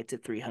title fights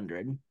at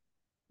 300,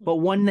 but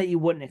one that you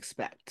wouldn't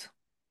expect.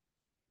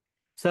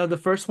 So the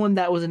first one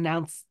that was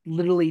announced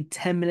literally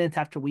 10 minutes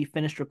after we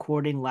finished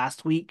recording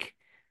last week,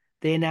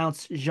 they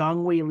announced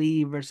Zhang Wei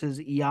Li versus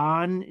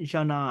Yan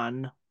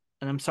Jianan,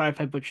 and I'm sorry if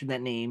I butchered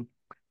that name,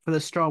 for the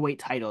strawweight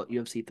title at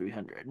UFC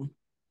 300.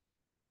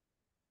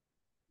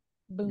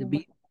 It'll Boom.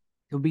 be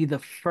it'll be the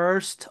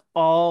first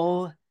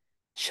all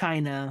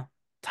China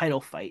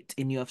title fight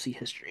in UFC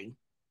history.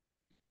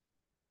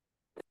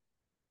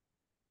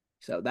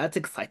 So that's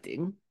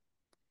exciting.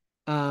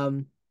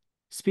 Um,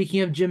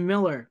 Speaking of Jim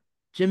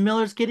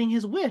Miller's getting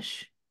his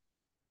wish.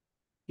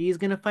 He's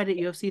gonna fight at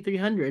UFC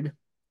 300.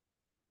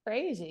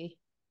 Crazy.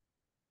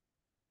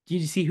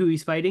 Did you see who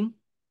he's fighting?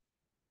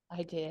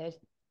 I did.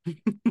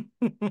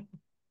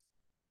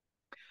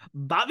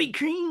 Bobby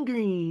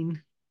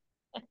Green.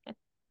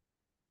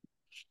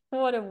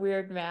 What a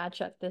weird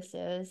matchup this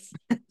is.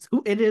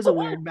 It is a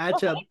weird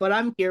matchup, but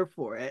I'm here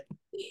for it.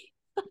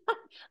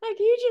 Like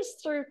you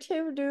just threw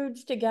two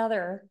dudes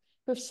together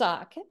who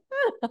suck.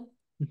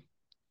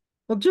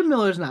 Well, Jim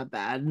Miller's not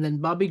bad, and then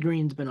Bobby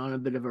Green's been on a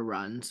bit of a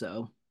run,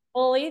 so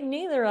Well,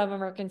 neither of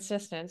them are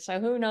consistent,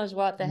 so who knows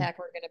what the heck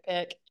we're gonna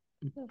pick.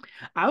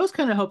 I was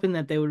kind of hoping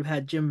that they would have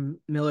had Jim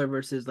Miller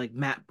versus like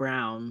Matt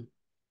Brown,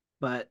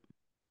 but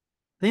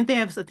I think they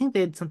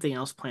had something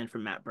else planned for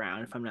Matt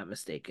Brown, if I'm not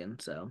mistaken.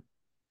 So,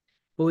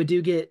 but we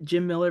do get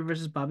Jim Miller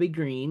versus Bobby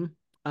Green.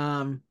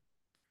 Our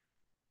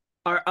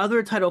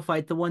other title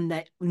fight, the one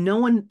that no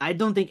one, I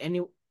don't think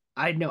any,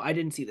 I know I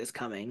didn't see this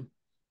coming.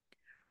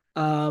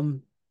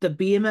 The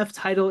BMF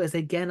title is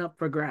again up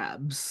for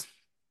grabs.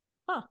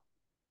 Huh.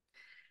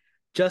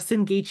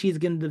 Justin Gaethje is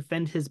going to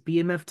defend his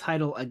BMF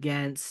title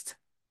against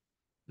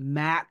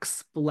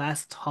Max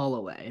Blessed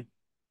Holloway.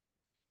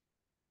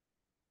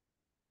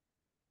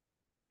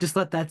 Just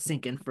let that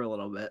sink in for a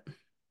little bit.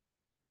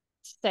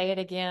 Say it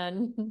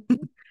again.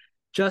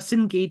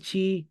 Justin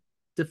Gaethje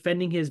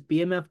defending his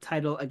BMF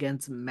title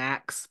against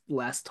Max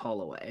Blessed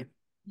Holloway.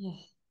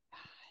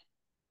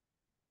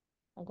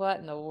 What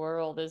in the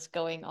world is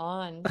going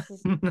on? This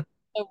is the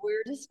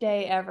weirdest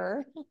day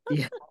ever.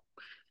 Yeah.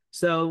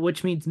 So,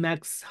 which means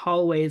Max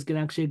Holloway is going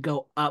to actually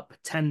go up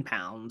 10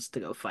 pounds to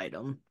go fight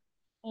him.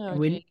 Oh,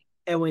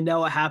 And we know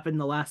what happened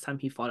the last time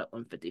he fought at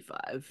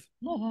 155.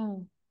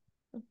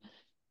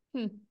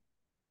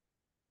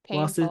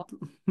 Lost it. Painful.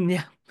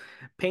 Yeah.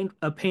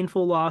 A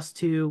painful loss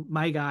to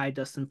my guy,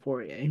 Dustin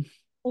Poirier.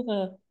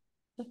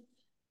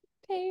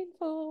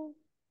 Painful.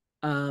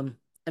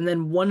 And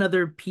then one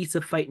other piece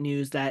of fight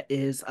news that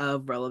is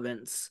of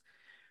relevance.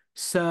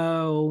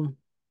 So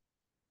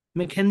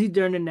Mackenzie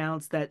Dern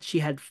announced that she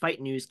had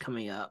fight news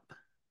coming up.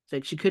 It's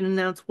like she couldn't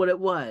announce what it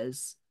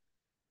was,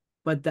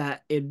 but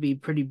that it'd be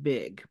pretty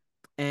big.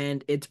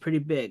 And it's pretty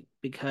big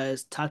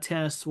because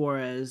Tatiana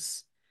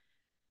Suarez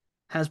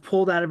has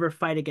pulled out of her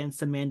fight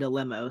against Amanda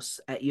Lemos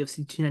at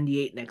UFC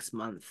 298 next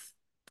month.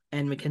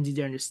 And Mackenzie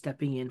Dern is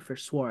stepping in for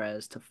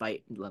Suarez to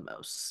fight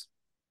Lemos.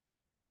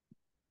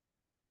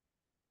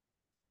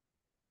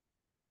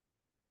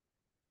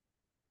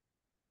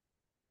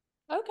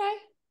 Okay.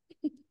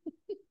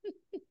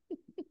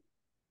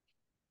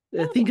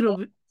 I think it'll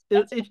be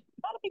that'll be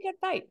a good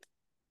fight.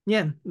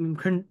 yeah.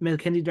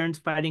 Mackenzie Dern's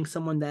fighting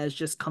someone that is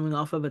just coming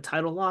off of a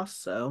title loss,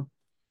 so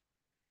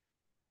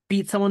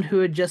beat someone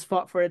who had just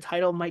fought for a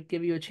title might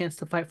give you a chance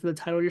to fight for the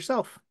title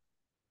yourself.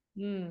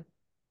 And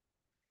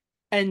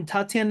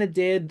Tatiana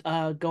did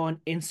go on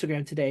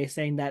Instagram today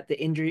saying that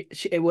the injury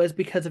it was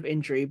because of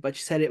injury, but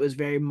she said it was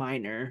very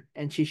minor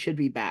and she should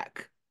be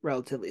back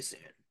relatively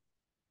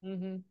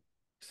soon.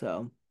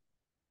 So,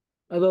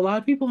 although a lot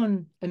of people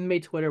on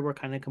MMA Twitter were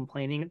kind of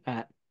complaining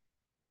that,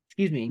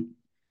 excuse me,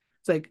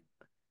 it's like,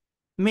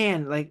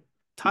 man, like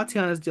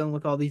Tatiana's dealing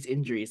with all these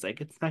injuries,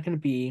 like it's not going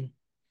to be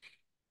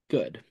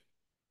good,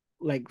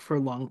 like for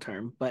long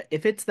term. But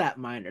if it's that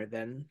minor,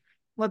 then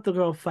let the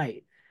girl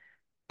fight.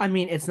 I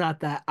mean, it's not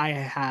that I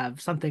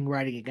have something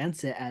writing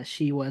against it, as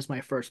she was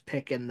my first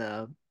pick in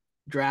the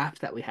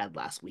draft that we had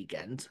last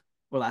weekend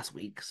or last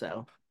week.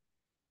 So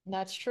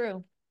That's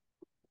true.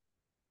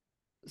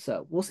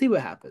 we'll see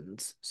what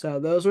happens. So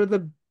those were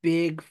the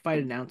big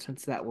fight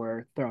announcements that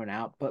were thrown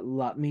out. But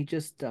let me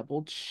just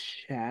double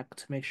check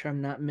to make sure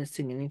I'm not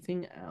missing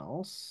anything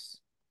else.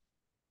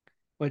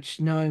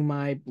 Which, knowing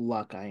my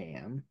luck, I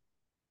am.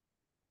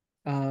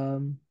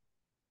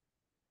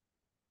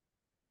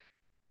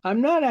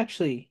 I'm not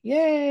actually.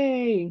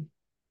 Yay!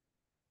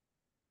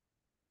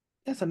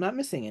 Yes, I'm not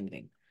missing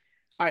anything.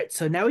 All right,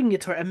 so now we can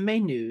get to our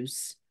MMA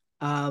news.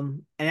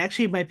 And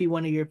actually it might be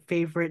one of your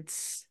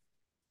favorites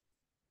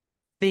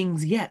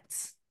things yet.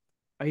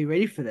 Are you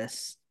ready for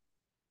this?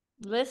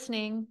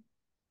 Listening.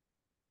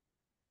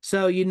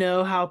 So you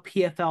know how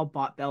PFL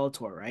bought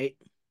Bellator, right?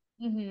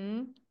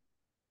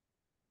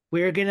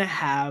 We're gonna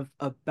have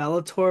a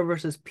Bellator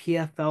versus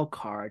PFL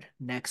card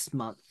next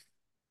month.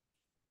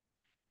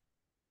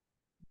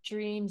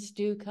 Dreams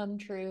do come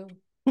true.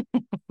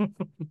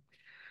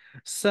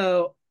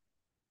 So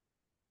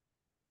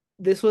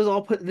this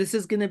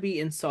is gonna be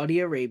in Saudi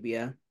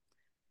Arabia.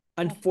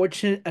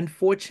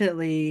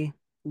 Unfortunately,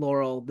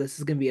 Laurel, this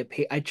is gonna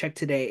be I checked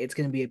today, it's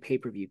gonna be a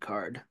pay-per-view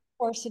card. Of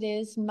course it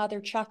is,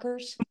 mother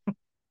chuckers.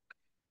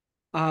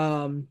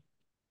 So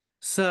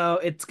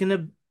it's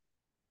gonna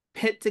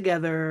pit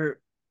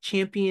together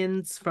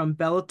champions from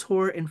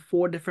Bellator in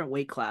 4 different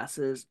weight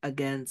classes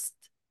against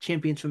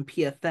champions from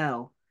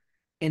PFL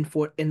in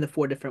the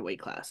 4 different weight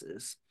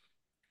classes.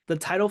 The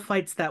title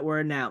fights that were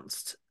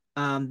announced,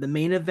 the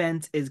main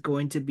event is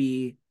going to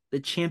be the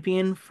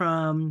champion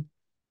from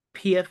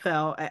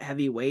PFL at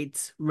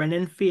heavyweight,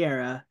 Renan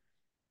Fiera,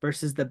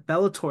 versus the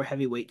Bellator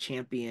heavyweight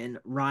champion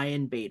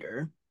Ryan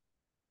Bader.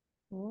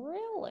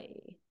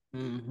 Really?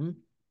 Mm-hmm.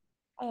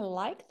 I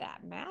like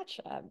that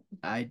matchup.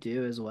 I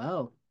do as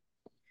well.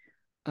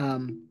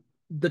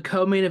 The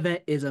co-main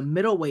event is a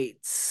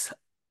middleweights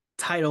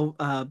title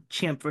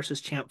champ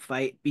versus champ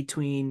fight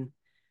between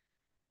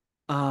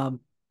um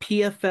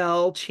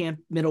PFL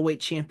middleweight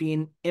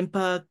champion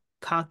Impa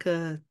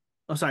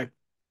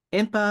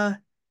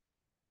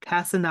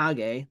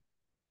Kasanage,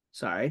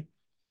 sorry,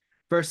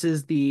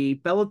 versus the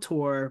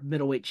Bellator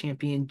middleweight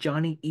champion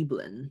Johnny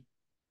Eblin.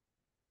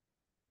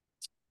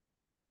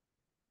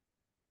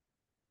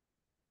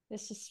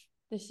 This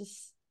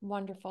is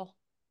wonderful.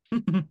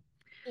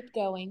 Keep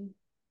going.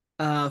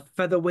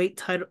 Featherweight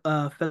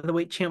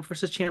champ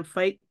versus champ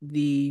fight.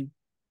 The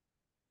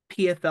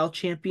PFL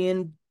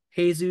champion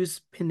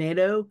Jesus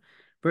Pinedo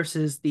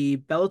versus the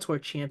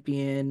Bellator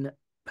champion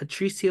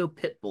Patricio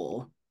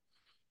Pitbull.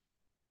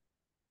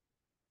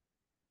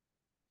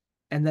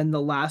 And then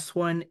the last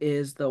one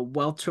is the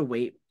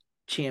welterweight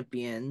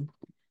champion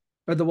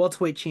or the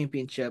welterweight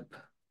championship.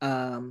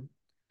 I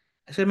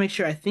should make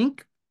sure. I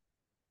think.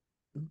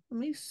 Let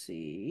me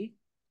see.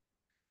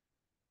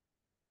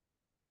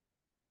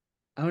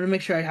 I want to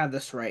make sure I have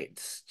this right.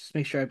 Just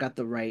make sure I've got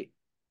the right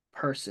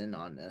person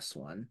on this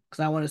one because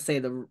I want to say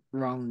the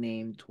wrong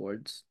name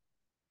towards.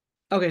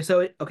 Okay,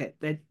 so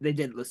they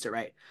did list it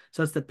right.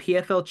 So it's the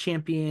PFL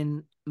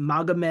champion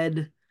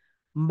Magomed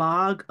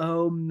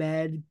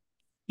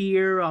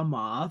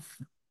Kiramov.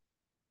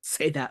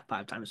 Say that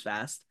 5 times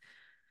fast.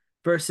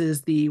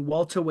 Versus the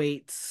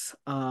welterweights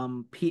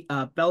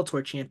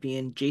Bellator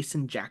champion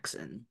Jason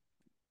Jackson.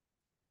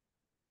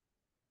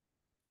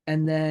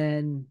 And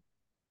then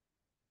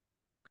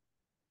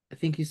I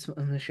think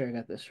I'm not sure I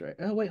got this right.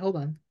 Oh wait, hold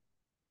on.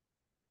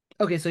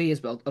 Okay, so he is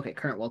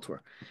current world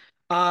tour.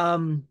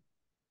 Um,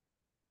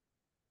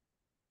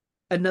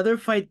 another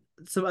fight.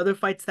 Some other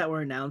fights that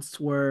were announced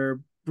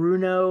were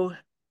Bruno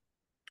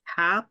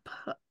Cap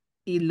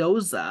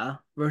Iloza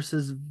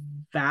versus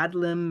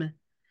Vadlim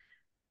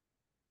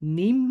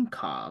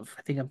Nemkov.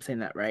 I think I'm saying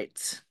that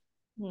right.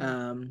 Hmm.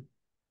 Um,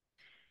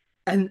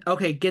 and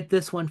okay, get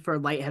this one for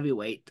light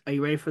heavyweight. Are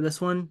you ready for this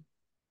one?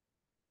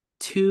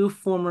 Two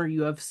former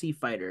UFC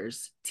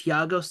fighters,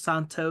 Thiago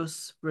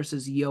Santos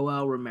versus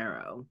Yoel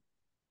Romero.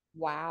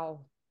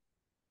 Wow.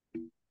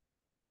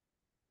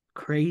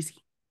 Crazy.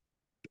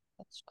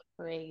 That's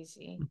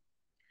crazy.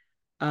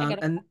 I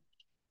gotta And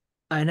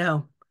I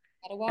know.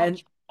 watch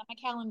And on my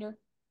calendar.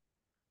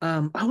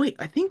 oh wait,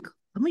 let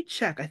me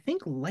check. I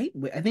think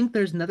lightweight. I think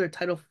there's another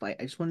title fight.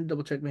 I just want to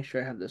double check, make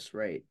sure I have this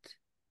right.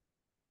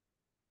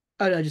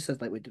 Oh no, it just says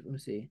lightweight. Let me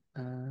see.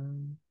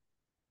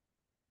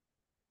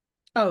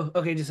 Oh,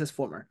 okay, it just says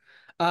former.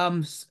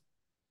 And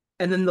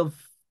then the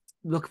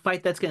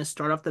fight that's going to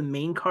start off the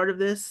main card of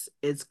this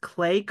is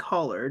Clay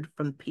Collard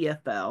from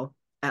PFL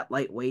at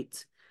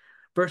lightweight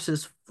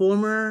versus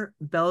former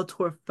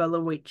Bellator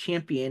featherweight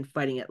champion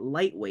fighting at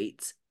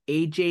lightweight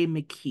AJ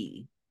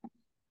McKee.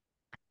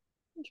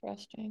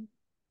 Interesting.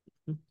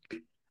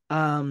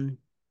 Um,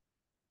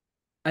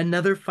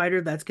 Another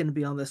fighter that's going to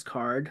be on this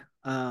card,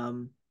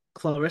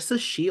 Clarissa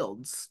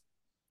Shields,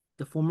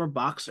 the former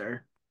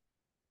boxer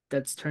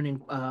that's turning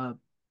pro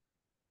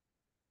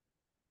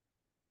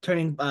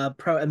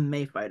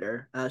MMA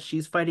fighter.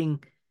 She's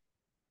fighting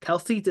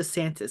Kelsey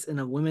DeSantis in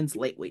a women's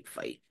lightweight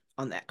fight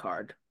on that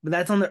card. But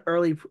that's on the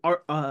early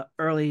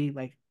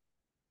like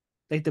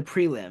the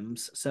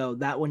prelims. So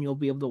that one you'll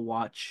be able to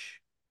watch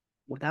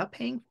without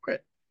paying for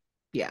it.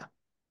 Yeah.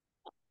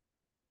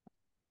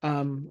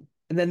 And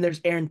then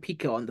there's Aaron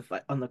Pico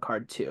on the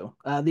card too.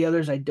 The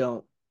others I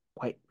don't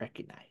quite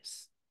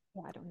recognize.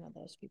 Yeah, I don't know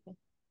those people.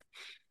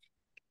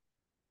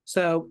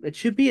 So it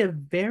should be a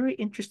very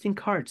interesting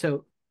card.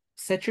 So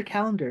set your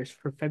calendars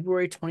for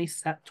February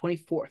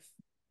 24th,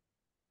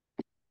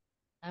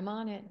 I'm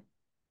on it.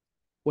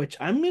 which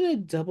I'm gonna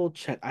double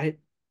check. I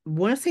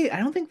want to say I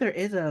don't think there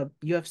is a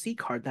UFC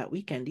card that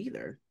weekend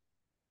either.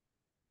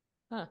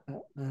 Huh.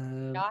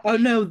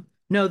 Oh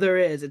no, there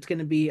is. It's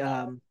gonna be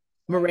Right.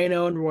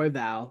 Moreno and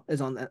Royval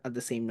is on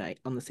the same night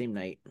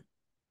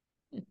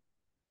Hmm.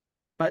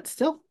 but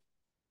still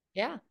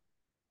Yeah.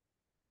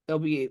 it'll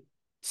be.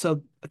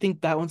 So I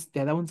think that one's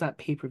not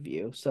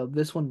pay-per-view. So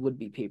this one would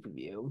be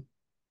pay-per-view.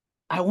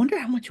 I wonder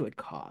how much it would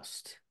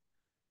cost.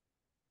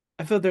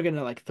 I feel they're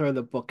gonna like throw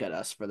the book at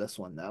us for this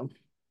one though.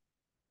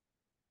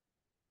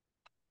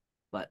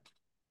 But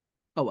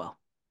oh well.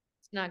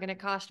 It's not gonna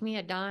cost me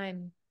a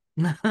dime.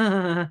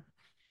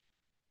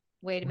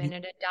 Wait a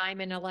minute, a dime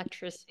in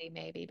electricity,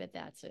 maybe, but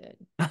that's it.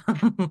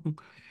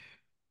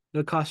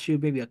 It'll cost you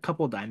maybe a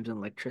couple dimes in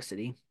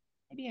electricity,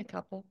 Maybe a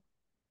couple.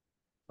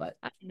 but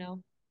I don't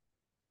know.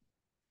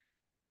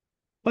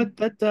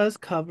 that does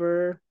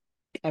cover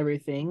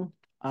everything.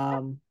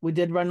 We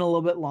did run a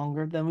little bit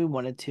longer than we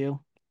wanted to.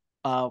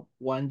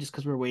 One, just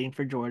because we're waiting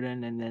for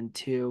Jordan, and then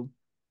two,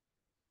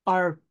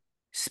 our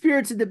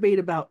spirited debate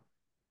about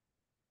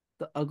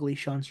the ugly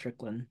Sean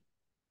Strickland,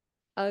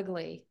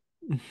 Ugly.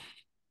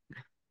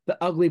 the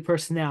ugly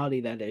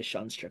personality that is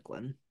Sean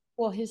Strickland.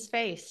 Well, his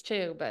face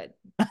too, but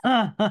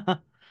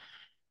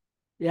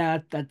Yeah,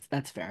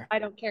 that's fair. I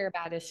don't care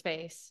about his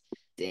face.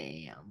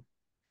 Damn.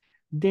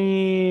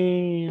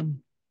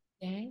 Damn.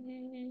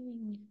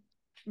 Dang.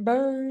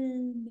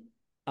 Burn.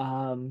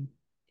 Um,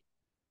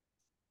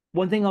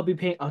 One thing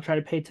I'll try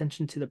to pay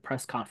attention to the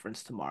press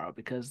conference tomorrow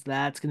because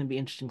that's going to be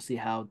interesting to see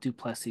how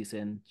Duplessis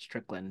and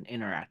Strickland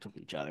interact with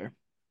each other.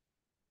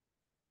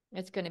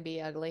 It's going to be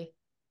ugly.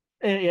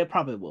 It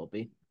probably will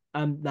be.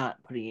 I'm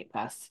not putting it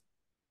past,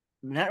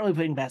 not really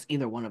putting past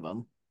either one of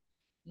them.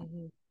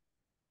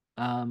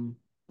 Mm-hmm.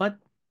 But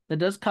that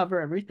does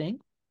cover everything.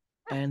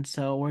 And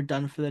so we're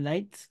done for the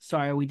night.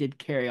 Sorry, we did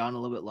carry on a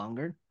little bit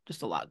longer.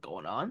 Just a lot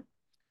going on.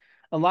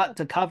 A lot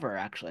to cover,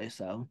 actually.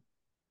 So,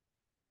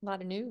 A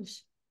lot of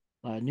news.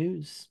 a lot of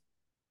news.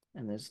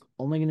 And there's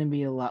only going to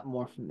be a lot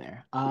more from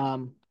there.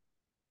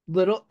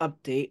 Little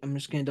update. I'm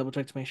just going to double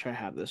check to make sure I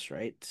have this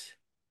right.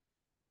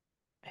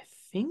 I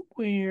think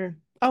we're.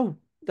 Oh,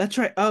 that's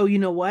right. Oh, you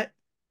know what?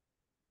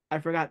 I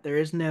forgot. There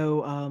is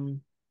no.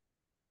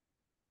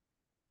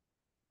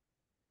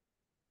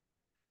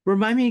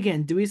 Remind me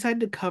again. Do we decide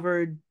to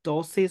cover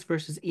Dulces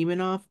versus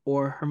Imanov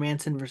or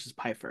Hermanson versus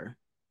Pfeiffer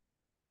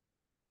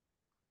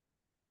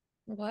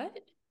What?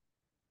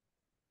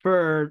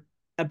 for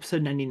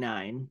episode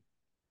 99?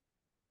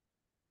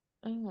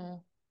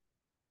 Oh,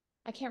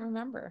 I can't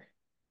remember.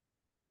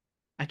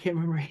 I can't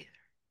remember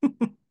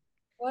either.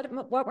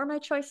 What were my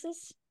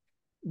choices?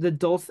 The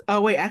Dulce. Oh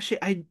wait,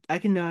 actually, I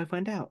can now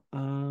find out.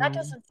 That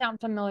doesn't sound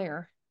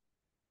familiar.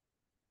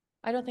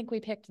 I don't think we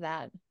picked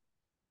that.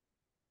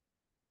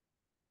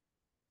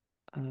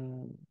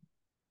 Um,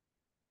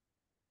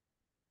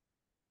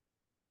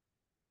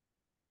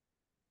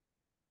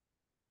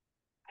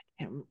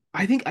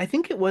 I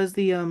think it was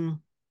the I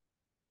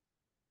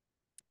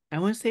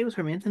want to say it was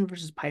Hermanson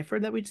versus Pfeiffer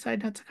that we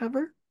decided not to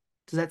cover.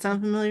 Does that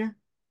sound familiar?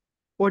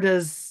 Or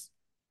does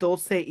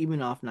Dulce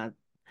Ivanov not?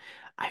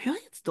 I feel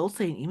like it's Dulce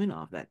and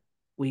Ivanov that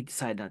we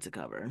decided not to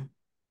cover.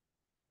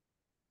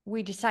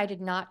 We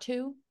decided not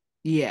to.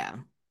 Yeah.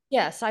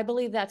 Yes, I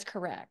believe that's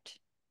correct.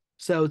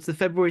 So it's the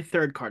February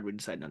 3rd card we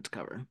decided not to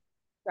cover.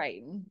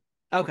 Right.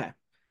 Okay.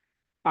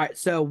 All right.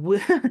 So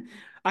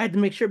I had to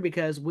make sure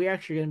because we're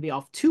actually going to be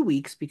off 2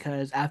 weeks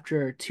because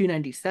after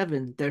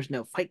 297, there's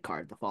no fight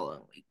card the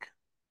following week.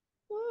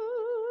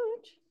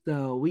 What?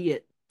 So we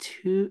get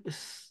two.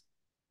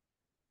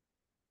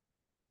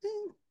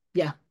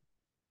 Yeah.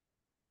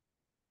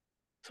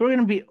 So we're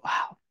gonna be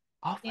wow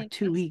off for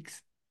 2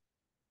 weeks.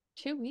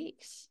 2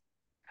 weeks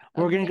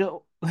We're of gonna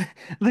go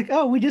like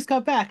oh we just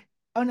got back.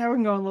 Oh now we're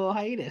gonna go on a little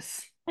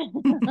hiatus.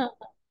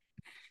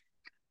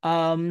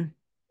 Um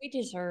we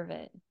deserve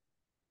it.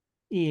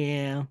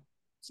 yeah.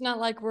 It's not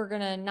like we're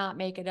gonna not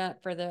make it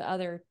up for the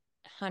other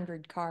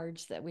 100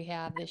 cards that we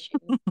have this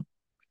year.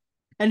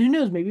 And who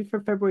knows, maybe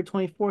for February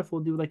 24th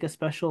we'll do like a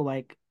special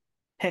like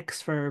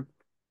picks for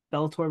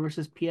Bellator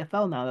versus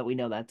PFL now that we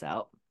know that's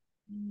out.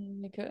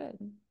 We could.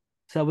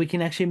 So we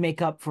can actually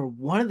make up for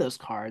one of those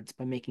cards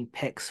by making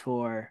picks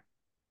for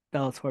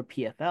Bellator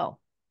PFL.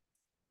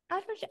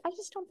 I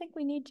just don't think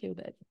we need to,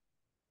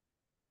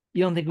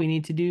 You don't think we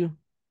need to do?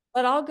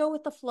 but I'll go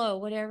with the flow,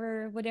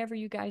 whatever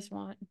you guys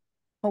want.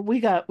 Well, we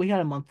got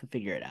a month to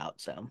figure it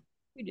out, so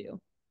We do.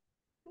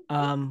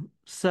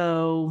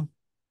 so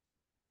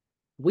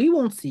we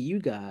won't see you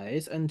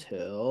guys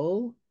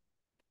until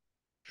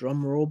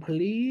drum roll,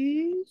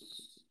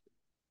 please.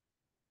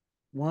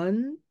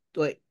 14.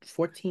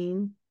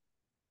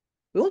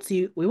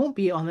 We won't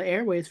be on the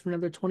airways for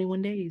another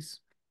 21 days.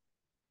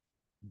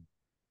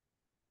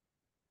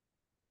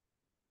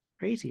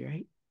 Crazy,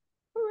 right?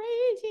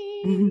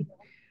 Crazy.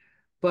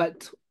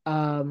 But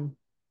I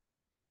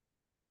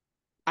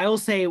will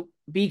say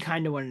be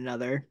kind to one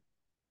another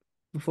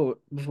before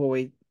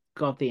we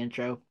go off the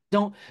intro.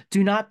 Do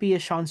not be a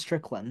Sean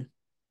Strickland.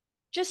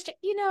 Just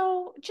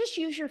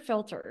use your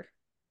filter.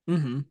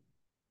 Mm-hmm.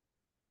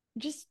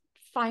 Just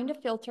find a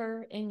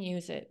filter and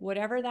use it,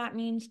 whatever that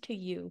means to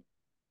you.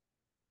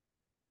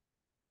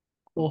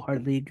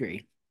 Wholeheartedly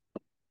agree.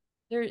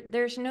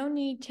 There's no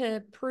need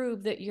to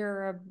prove that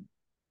you're a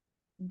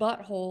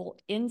butthole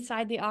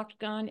inside the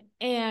octagon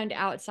and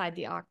outside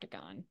the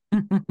octagon.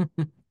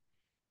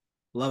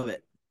 Love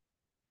it.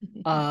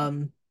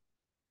 Um,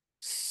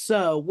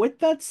 so with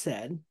that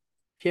said,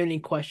 if you have any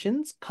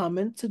questions,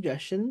 comments,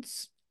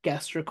 suggestions,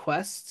 guest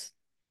requests,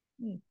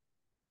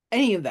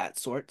 any of that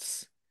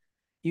sorts,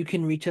 you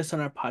can reach us on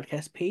our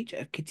podcast page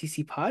at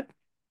FKTC Pod,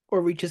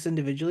 or reach us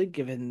individually,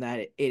 given that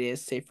it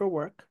is safe for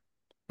work,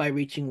 by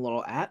reaching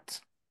Laurel at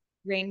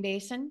Rain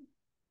Basin.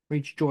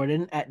 reach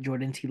Jordan at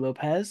Jordan T.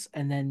 Lopez,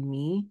 and then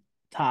me,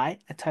 Ty,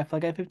 at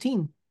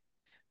TyFlyGuy15.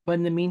 But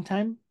in the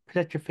meantime,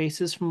 protect your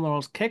faces from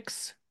Laurel's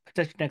kicks,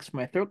 protect your necks from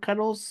my throat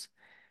cuddles,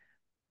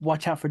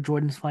 watch out for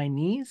Jordan's flying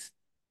knees.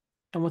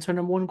 And what's our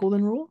number one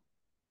golden rule?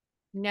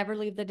 Never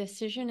leave the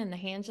decision in the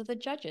hands of the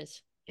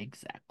judges.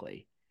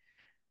 Exactly.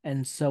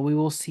 And so we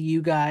will see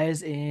you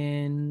guys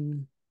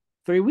in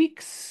 3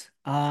 weeks.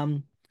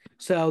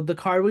 So the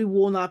card we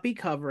will not be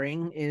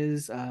covering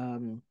is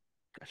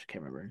gosh, I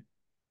can't remember.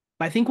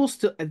 But I think we'll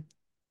still.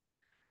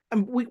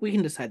 We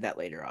can decide that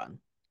later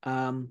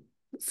on.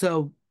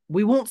 So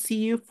we won't see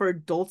you for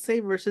Dulce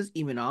versus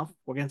Ivanov.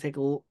 We're gonna take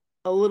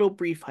a little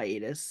brief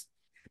hiatus,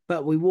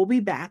 but we will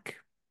be back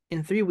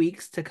in 3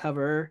 weeks to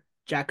cover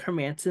Jack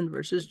Hermanson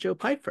versus Joe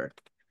Pyfer.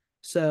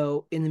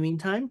 So in the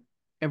meantime,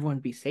 everyone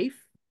be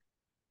safe.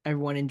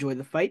 Everyone enjoy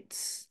the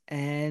fights,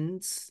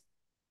 and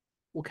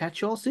we'll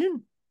catch you all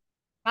soon.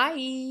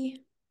 Bye.